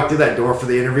when they walk through that door for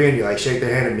the interview and you like shake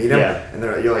their hand and meet them,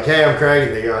 and you're like, hey, I'm Craig,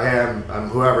 and they go, hey, I'm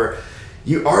whoever.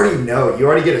 You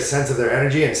already get a sense of their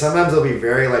energy, and sometimes they'll be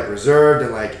very like reserved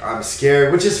and like, I'm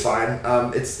scared, which is fine.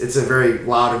 It's a very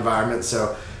loud environment,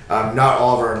 so not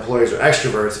all of our employees are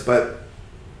extroverts, but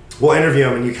we'll interview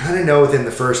them, and you kind of know within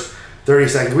the first 30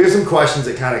 seconds. We have some questions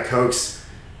that kind of coax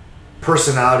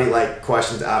personality like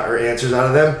questions out or answers out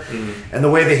of them, and the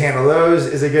way they handle those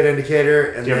is a good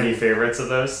indicator. And do you have any favorites of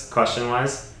those question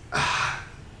wise?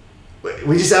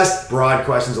 We just ask broad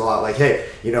questions a lot, like, hey,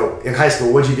 in high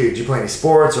school, what'd you do? Did you play any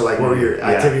sports, or like what were your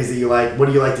activities that you like? What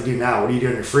do you like to do now? What do you do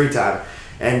in your free time?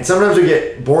 And sometimes we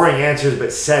get boring answers,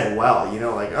 but said well,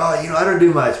 like, oh, I don't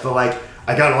do much, but like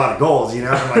I got a lot of goals, I'm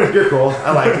like, you're cool,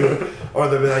 I like you. Or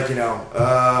they'll be like,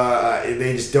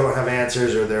 they just don't have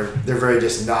answers, or they're very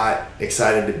just not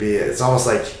excited to be it. It's almost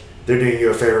like they're doing you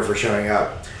a favor for showing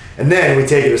up. And then we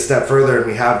take it a step further, and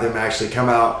we have them actually come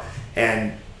out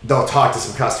and they'll talk to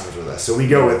some customers with us. So we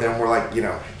go with them, we're like,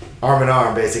 arm in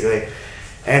arm basically.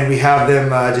 And we have them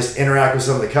just interact with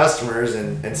some of the customers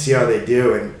and see how they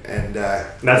do. And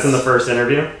that's in the first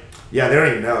interview? Yeah, they don't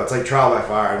even know. It's like trial by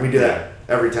fire. And we do that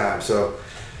every time. So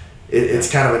it's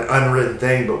kind of an unwritten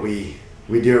thing, but we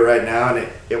do it right now, and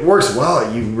it works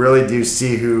well. You really do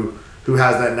see who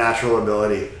has that natural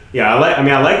ability. Yeah, I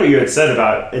like what you had said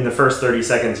about in the first 30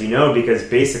 seconds, because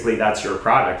basically that's your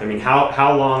product. I mean,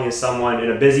 how long is someone in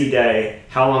a busy day,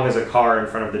 how long is a car in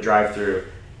front of the drive-thru?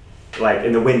 Like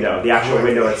in the window, the actual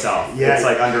window itself. Yeah. It's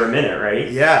like under a minute, right?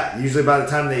 Yeah. Usually by the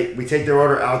time we take their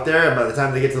order out there, and by the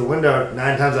time they get to the window,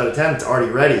 9 times out of 10, it's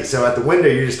already ready. So at the window,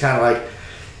 you're just kind of like,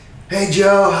 hey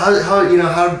Joe, how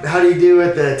do you do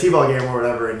at the T-ball game or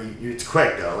whatever? And it's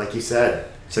quick though, like you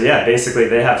said. So yeah, basically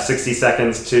they have 60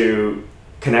 seconds to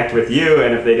connect with you,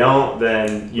 and if they don't,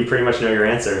 then you pretty much know your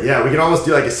answer. Yeah, we can almost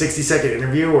do like a 60-second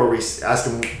interview where we ask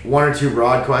them one or two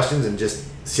broad questions and just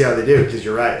see how they do, because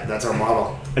you're right, that's our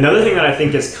model. Another thing that I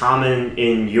think is common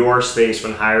in your space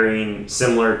when hiring,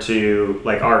 similar to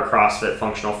like our CrossFit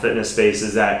functional fitness space,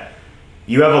 is that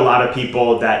you have a lot of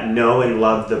people that know and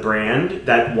love the brand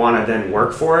that want to then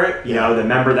work for it. You know, the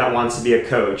member that wants to be a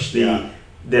coach,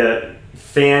 the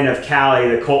fan of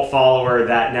Cali, the cult follower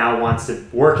that now wants to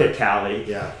work at Cali.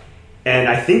 Yeah. And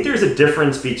I think there's a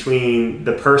difference between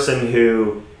the person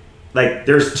who, like,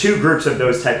 there's two groups of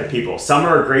those type of people. Some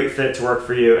are a great fit to work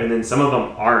for you, and then some of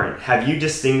them aren't. Have you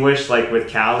distinguished, like with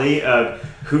Cali, of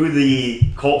who the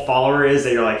cult follower is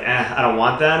that you're like, I don't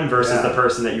want them, versus the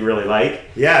person that you really like?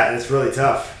 Yeah, and it's really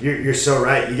tough. You're so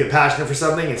right. You get passionate for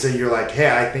something, and so you're like, hey,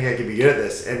 I think I could be good at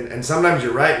this. And sometimes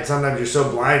you're right, and sometimes you're so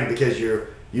blind because you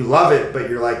love it, but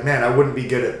you're like, man, I wouldn't be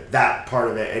good at that part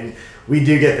of it. And we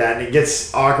do get that, and it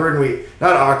gets awkward. And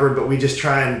not awkward, but we just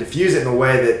try and diffuse it in a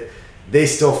way that they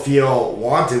still feel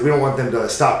wanted. We don't want them to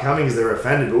stop coming because they're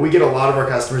offended, but we get a lot of our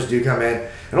customers do come in,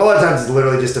 and a lot of times it's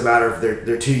literally just a matter of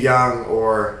they're too young,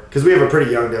 or because we have a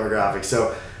pretty young demographic.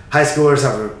 So high schoolers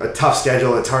have a tough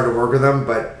schedule. It's hard to work with them,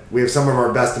 but we have some of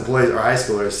our best employees are high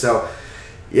schoolers. So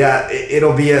yeah,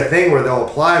 it'll be a thing where they'll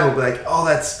apply and we'll be like, oh,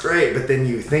 that's great. But then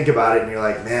you think about it and you're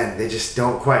like, man, they just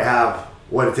don't quite have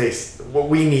what it takes, what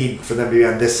we need for them to be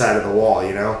on this side of the wall,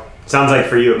 you know? Sounds like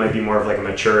for you it might be more of like a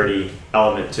maturity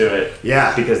element to it.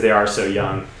 Yeah. Because they are so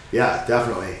young. Yeah,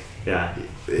 definitely. Yeah.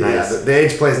 Yeah, Nice. the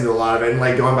age plays into a lot of it. And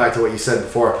like going back to what you said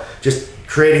before, just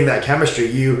creating that chemistry,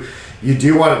 you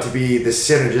do want it to be this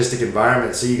synergistic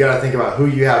environment. So you got to think about who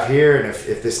you have here, and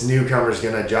if this newcomer is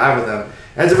going to jive with them.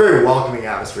 And it's a very welcoming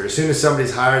atmosphere. As soon as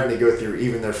somebody's hired and they go through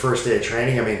even their first day of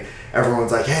training, I mean,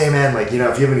 everyone's like, hey man, like, you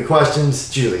know, if you have any questions,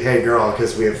 it's usually, hey girl,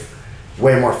 because we have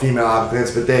way more female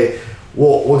applicants, but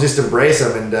we'll just embrace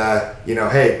them and, you know,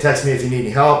 hey, text me if you need any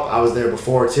help. I was there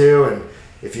before too. And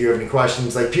if you have any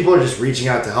questions, like, people are just reaching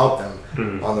out to help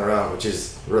them on their own, which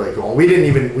is really cool.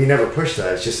 And we never pushed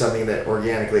that. It's just something that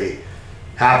organically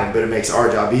happened, but it makes our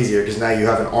job easier because now you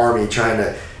have an army trying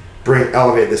to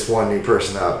elevate this one new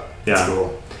person up. That's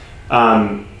cool.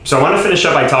 So I want to finish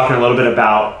up by talking a little bit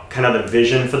about kind of the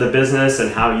vision for the business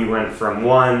and how you went from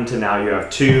one to now you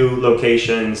have 2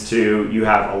 locations to you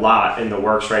have a lot in the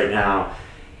works right now.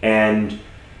 And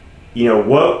you know,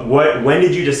 when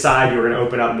did you decide you were going to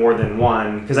open up more than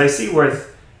one? Because I see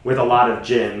with a lot of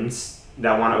gyms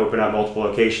that want to open up multiple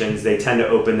locations, they tend to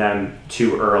open them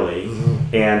too early,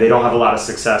 and they don't have a lot of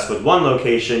success with one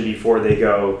location before they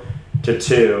go to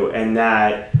 2, and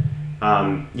that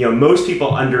you know, most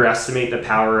people underestimate the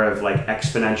power of like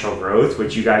exponential growth,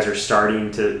 which you guys are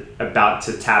about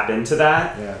to tap into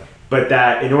that. Yeah. But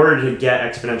that in order to get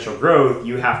exponential growth,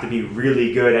 you have to be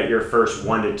really good at your first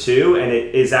 1 to 2, and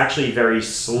it is actually very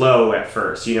slow at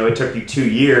first. You know, it took you 2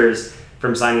 years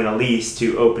from signing a lease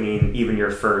to opening even your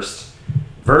first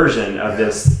version of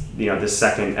this, you know, this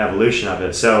second evolution of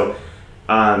it. So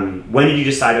when did you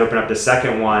decide to open up the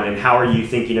second one, and how have you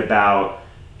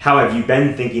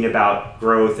been thinking about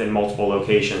growth in multiple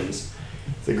locations?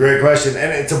 It's a great question,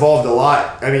 and it's evolved a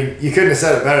lot. I mean, you couldn't have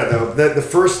said it better though. The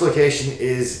first location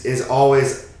is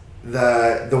always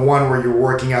the one where you're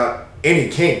working out any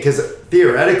kink, because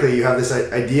theoretically you have this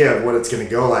idea of what it's going to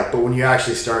go like, but when you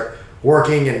actually start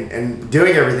working and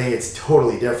doing everything, it's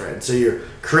totally different. So you're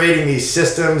creating these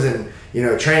systems and, you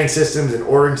know, training systems and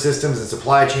ordering systems and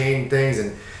supply chain things,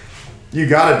 and you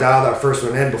got to dial that first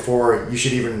one in before you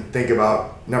should even think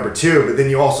about number 2. But then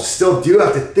you also still do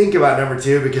have to think about number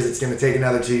 2 because it's going to take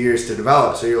another 2 years to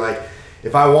develop. So you're like,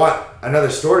 if I want another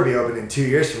store to be open in 2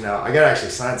 years from now, I got to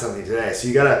actually sign something today. So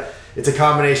it's a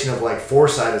combination of like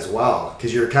foresight as well,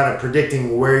 because you're kind of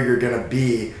predicting where you're going to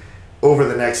be over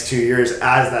the next 2 years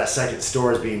as that second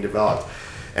store is being developed.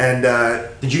 And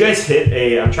did you guys hit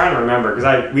I'm trying to remember,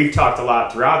 because we've talked a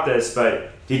lot throughout this,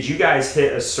 but did you guys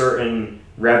hit a certain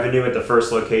revenue at the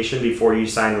first location before you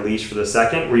signed the lease for the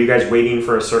second? Were you guys waiting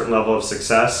for a certain level of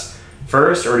success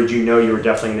first, or did you know you were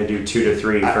definitely going to do 2 to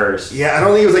 3 first? Yeah, I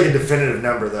don't think it was like a definitive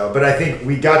number though, but I think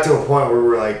we got to a point where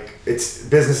we're like,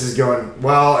 business is going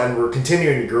well and we're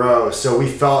continuing to grow, so we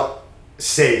felt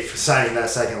safe signing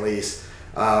that second lease.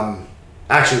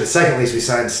 Actually, the second lease we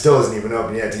signed still isn't even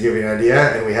open yet, to give you an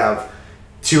idea, and we have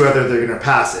 2 other that are going to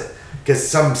pass it because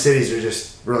some cities are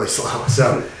just really slow.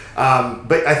 So.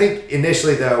 But I think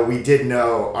initially though, we did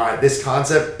know, all right, this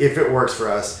concept, if it works for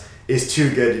us, is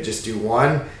too good to just do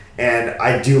one. And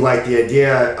I do like the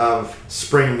idea of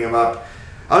springing them up.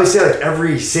 I always say like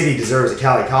every city deserves a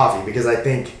Cali coffee, because I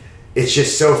think it's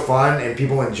just so fun and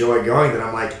people enjoy going that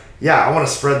I'm like, I want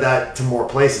to spread that to more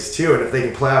places too. And if they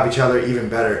can play off each other, even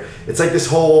better. It's like this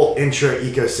whole intra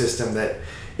ecosystem that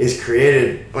is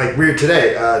created. Like we were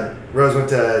today, Rose went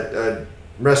to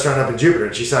a restaurant up in Jupiter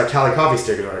and she saw a Cali Coffee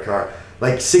sticker on her car,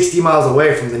 like 60 miles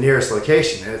away from the nearest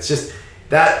location. And it's just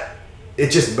that, it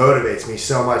just motivates me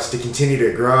so much to continue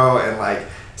to grow. And like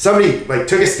somebody like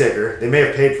took a sticker, they may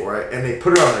have paid for it, and they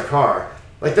put it on their car.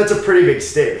 Like that's a pretty big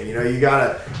statement, you know.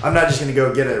 I'm not just gonna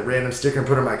go get a random sticker and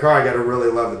put it in my car. I gotta really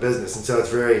love the business, and so it's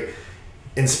very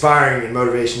inspiring and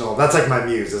motivational. That's like my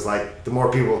muse, is like the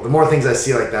more things I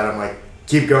see like that, I'm like,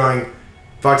 keep going,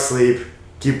 fuck sleep,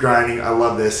 keep grinding. I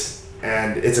love this,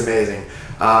 and it's amazing.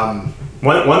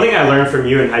 One thing I learned from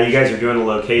you and how you guys are doing the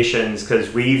locations,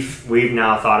 because we've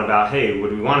now thought about, hey,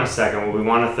 would we want a second? Would we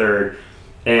want a third?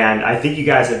 And I think you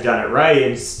guys have done it right.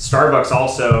 And Starbucks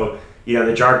also, you know,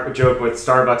 the joke with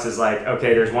Starbucks is like,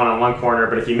 okay, there's one on one corner,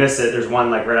 but if you miss it, there's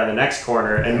one like right on the next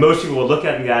corner. And most people will look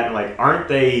at that and like, aren't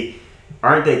they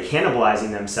cannibalizing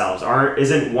themselves?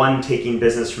 Isn't one taking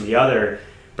business from the other?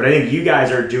 But I think you guys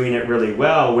are doing it really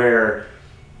well, where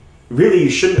really you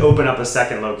shouldn't open up a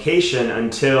second location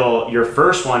until your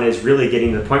first one is really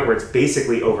getting to the point where it's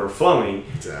basically overflowing.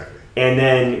 Exactly. And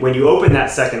then when you open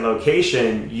that second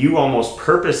location, you almost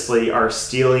purposely are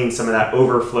stealing some of that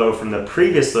overflow from the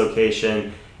previous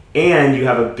location, and you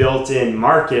have a built-in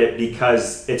market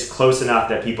because it's close enough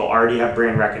that people already have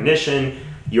brand recognition.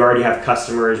 You already have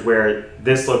customers where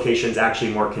this location is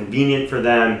actually more convenient for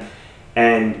them.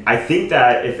 And I think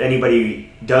that if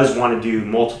anybody does want to do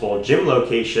multiple gym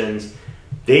locations,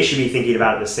 they should be thinking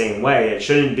about it the same way. It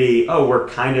shouldn't be, oh, we're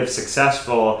kind of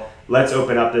successful, let's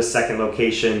open up this second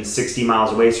location 60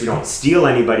 miles away so we don't steal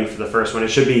anybody for the first one. It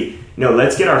should be, no,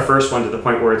 let's get our first one to the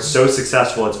point where it's so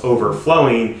successful it's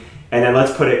overflowing, and then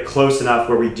let's put it close enough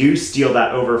where we do steal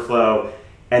that overflow,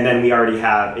 and then we already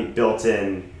have a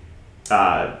built-in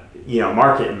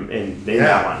market in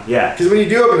that one. Yeah. Because when you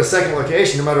do open a second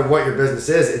location, no matter what your business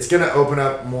is, it's going to open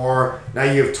up more. Now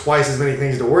you have twice as many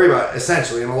things to worry about,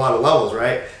 essentially, in a lot of levels,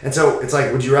 right? And so it's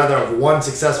like, would you rather have one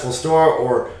successful store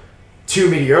or two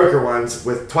mediocre ones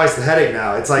with twice the headache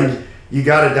now? It's like, you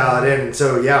got to dial it in. And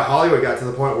so, yeah, Hollywood got to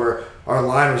the point where our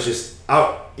line was just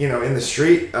out, in the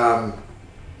street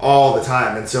all the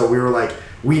time. And so we were like,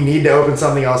 we need to open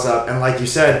something else up. And like you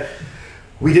said,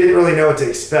 we didn't really know what to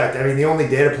expect. I mean, the only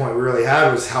data point we really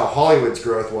had was how Hollywood's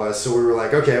growth was. So we were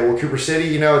like, okay, well, Cooper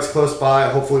City, it's close by.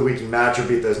 Hopefully we can match or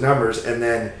beat those numbers. And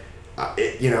then,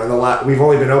 we've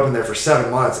only been open there for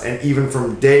 7 months. And even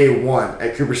from day one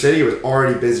at Cooper City, it was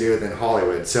already busier than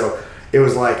Hollywood. So it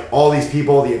was like all these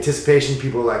people, the anticipation,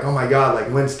 people were like, oh my God,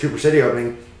 like when's Cooper City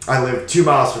opening? I live 2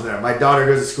 miles from there. My daughter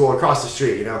goes to school across the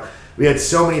street. We had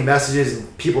so many messages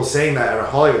and people saying that at a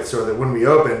Hollywood store that when we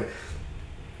opened,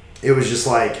 it was just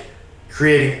like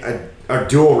creating a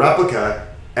dual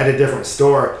replica at a different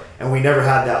store, and we never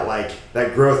had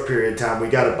that growth period time. We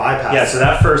got to bypass. Yeah, so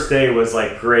that first day was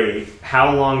like great.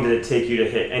 How long did it take you to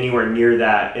hit anywhere near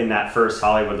that in that first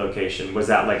Hollywood location? Was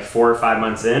that like 4 or 5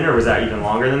 months in, or was that even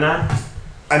longer than that?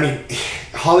 I mean,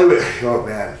 Hollywood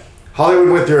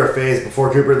went through a phase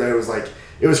before Cooper that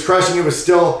it was crushing. It was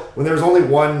still, when there was only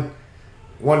one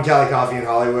Cali Coffee in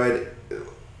Hollywood,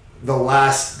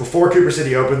 before Cooper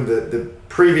City opened, the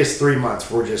previous 3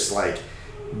 months were just like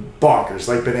bonkers,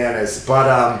 like bananas.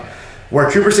 But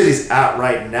where Cooper City's at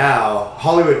right now,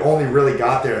 Hollywood only really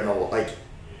got there in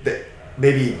the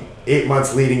maybe 8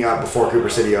 months leading up before Cooper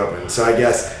City opened. So I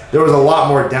guess there was a lot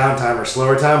more downtime or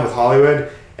slower time with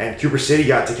Hollywood, and Cooper City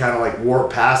got to kind of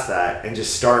warp past that and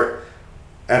just start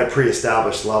at a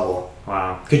pre-established level.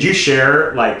 Wow. Could you share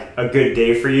a good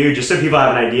day for you, just so people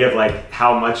have an idea of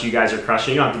how much you guys are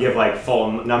crushing? You don't have to give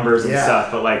full numbers and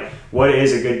stuff, but what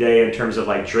is a good day in terms of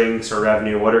drinks or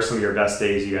revenue? What are some of your best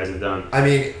days you guys have done? I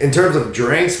mean, in terms of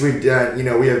drinks, we've done,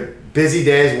 we have busy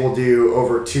days, we'll do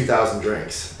over 2,000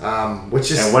 drinks,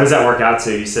 which is... And what does that work out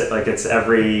to? You said it's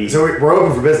every... So we're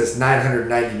open for business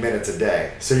 990 minutes a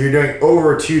day. So you're doing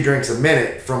over 2 drinks a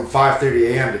minute from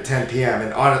 5:30 a.m. to 10 p.m.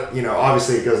 And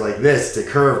obviously it goes like this to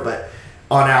curve, but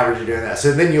on average you're doing that.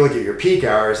 So then you look at your peak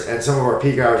hours, and some of our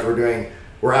peak hours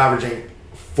we're averaging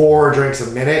 4 drinks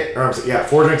a minute,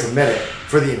 4 drinks a minute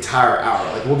for the entire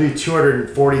hour. We'll do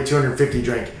 240, 250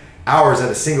 drink hours at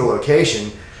a single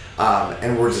location.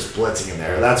 And we're just blitzing in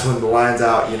there. That's when the line's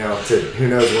out, to who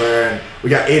knows where. And we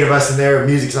got 8 of us in there,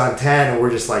 music's on 10, and we're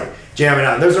just jamming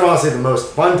out. And those are honestly the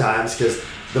most fun times because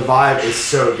the vibe is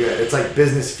so good. It's like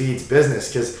business feeds business,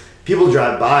 because people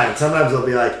drive by and sometimes they'll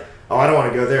be like, oh, I don't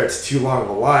want to go there, it's too long of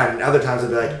a line. And other times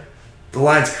they'll be like, the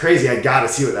line's crazy, I got to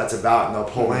see what that's about. And they'll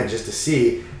pull in just to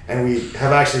see. And we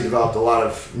have actually developed a lot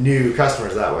of new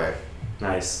customers that way.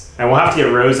 Nice. And we'll have to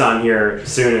get Rose on here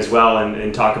soon as well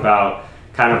and talk about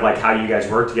kind of like how you guys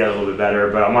work together a little bit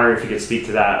better. But I'm wondering if you could speak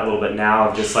to that a little bit now,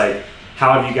 of just like,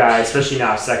 how have you guys, especially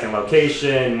now second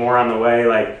location, more on the way,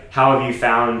 like how have you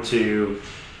found to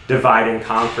divide and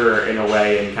conquer in a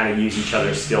way and kind of use each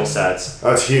other's skill sets?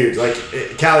 Oh, it's huge. Like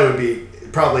Callie would be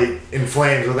probably in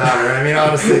flames without her. I mean,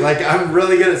 honestly, like I'm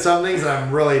really good at some things and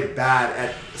I'm really bad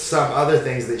at some other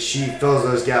things that she fills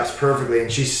those gaps perfectly.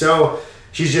 And she has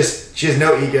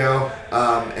no ego,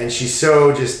 and she's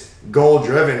so just goal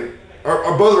driven.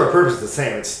 Or both of our purposes are the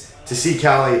same. It's to see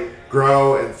Callie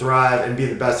grow and thrive and be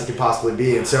the best it can possibly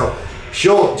be. And so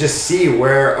she'll just see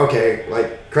where, okay,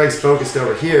 like Craig's focused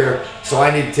over here, so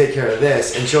I need to take care of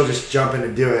this, and she'll just jump in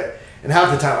and do it. And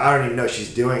half the time I don't even know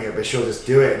she's doing it, but she'll just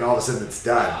do it, and all of a sudden it's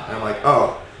done. And I'm like,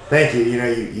 oh, thank you,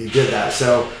 you did that.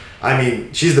 So, I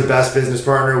mean, she's the best business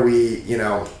partner.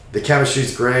 The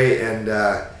chemistry's great, and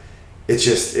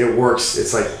it works.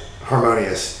 It's like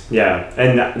harmonious. Yeah,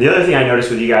 and the other thing I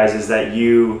noticed with you guys is that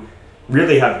you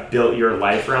really have built your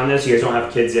life around this. You guys don't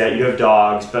have kids yet, you have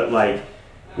dogs, but like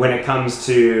when it comes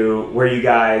to where you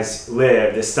guys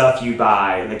live, the stuff you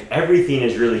buy, like everything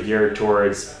is really geared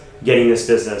towards getting this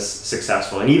business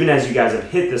successful. And even as you guys have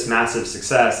hit this massive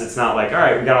success, it's not like, all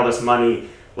right, we got all this money,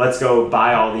 let's go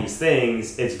buy all these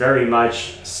things. It's very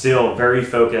much still very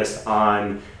focused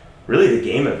on really the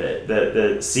game of it,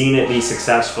 the seeing it be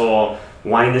successful,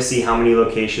 wanting to see how many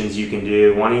locations you can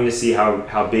do, wanting to see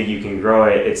how big you can grow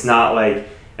it. It's not like,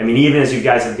 I mean, even as you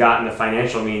guys have gotten the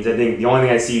financial means, I think the only thing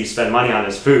I see you spend money on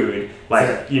is food.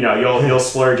 Like, you'll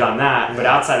splurge on that. But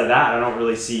outside of that, I don't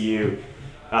really see you,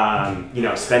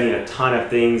 spending a ton of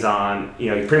things on,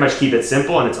 you pretty much keep it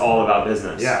simple and it's all about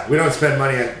business. Yeah, we don't spend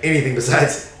money on anything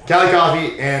besides Cali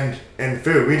Coffee and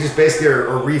food. We just basically are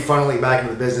refunneling back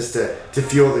into the business to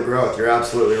fuel the growth. You're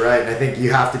absolutely right. And I think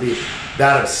you have to be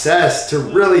that obsessed to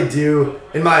really do,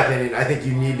 in my opinion, I think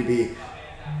you need to be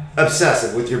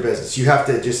obsessive with your business. You have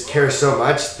to just care so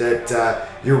much that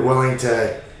you're willing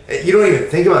to, you don't even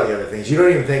think about the other things. You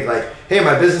don't even think like, hey,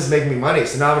 my business is making me money,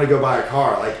 so now I'm going to go buy a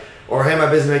car. Or hey, my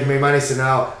business is making me money, so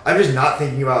now I'm just not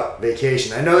thinking about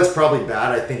vacation. I know that's probably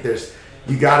bad. I think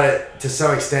you got to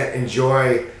some extent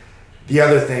enjoy the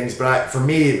other things, but for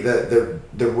me, the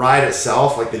ride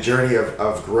itself, like the journey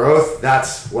of growth,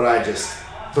 that's what I just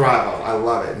thrive off. I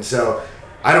love it. And so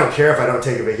I don't care if I don't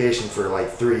take a vacation for like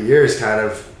 3 years, kind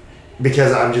of,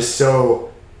 because I'm just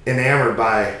so enamored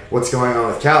by what's going on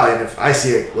with Cali. And if I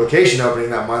see a location opening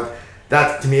that month,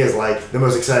 that to me is like the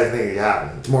most exciting thing that can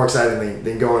happen. It's more exciting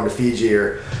than going to Fiji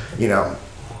or,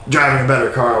 driving a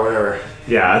better car or whatever.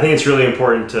 Yeah, I think it's really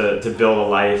important to build a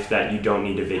life that you don't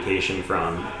need a vacation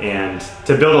from, and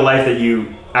to build a life that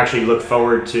you actually look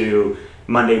forward to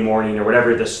Monday morning or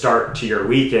whatever the start to your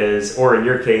week is, or in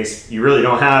your case, you really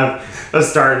don't have a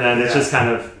start and end. It's just kind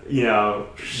of,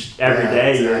 every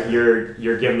day exactly.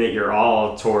 you're giving it your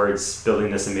all towards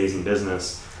building this amazing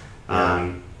business.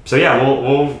 Yeah. So yeah,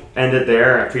 we'll end it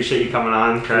there. I appreciate you coming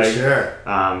on, Craig. For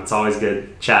sure. It's always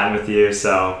good chatting with you.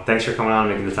 So thanks for coming on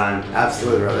and making the time.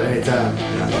 Absolutely, brother. Anytime.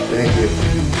 Yeah.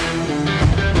 Thank you.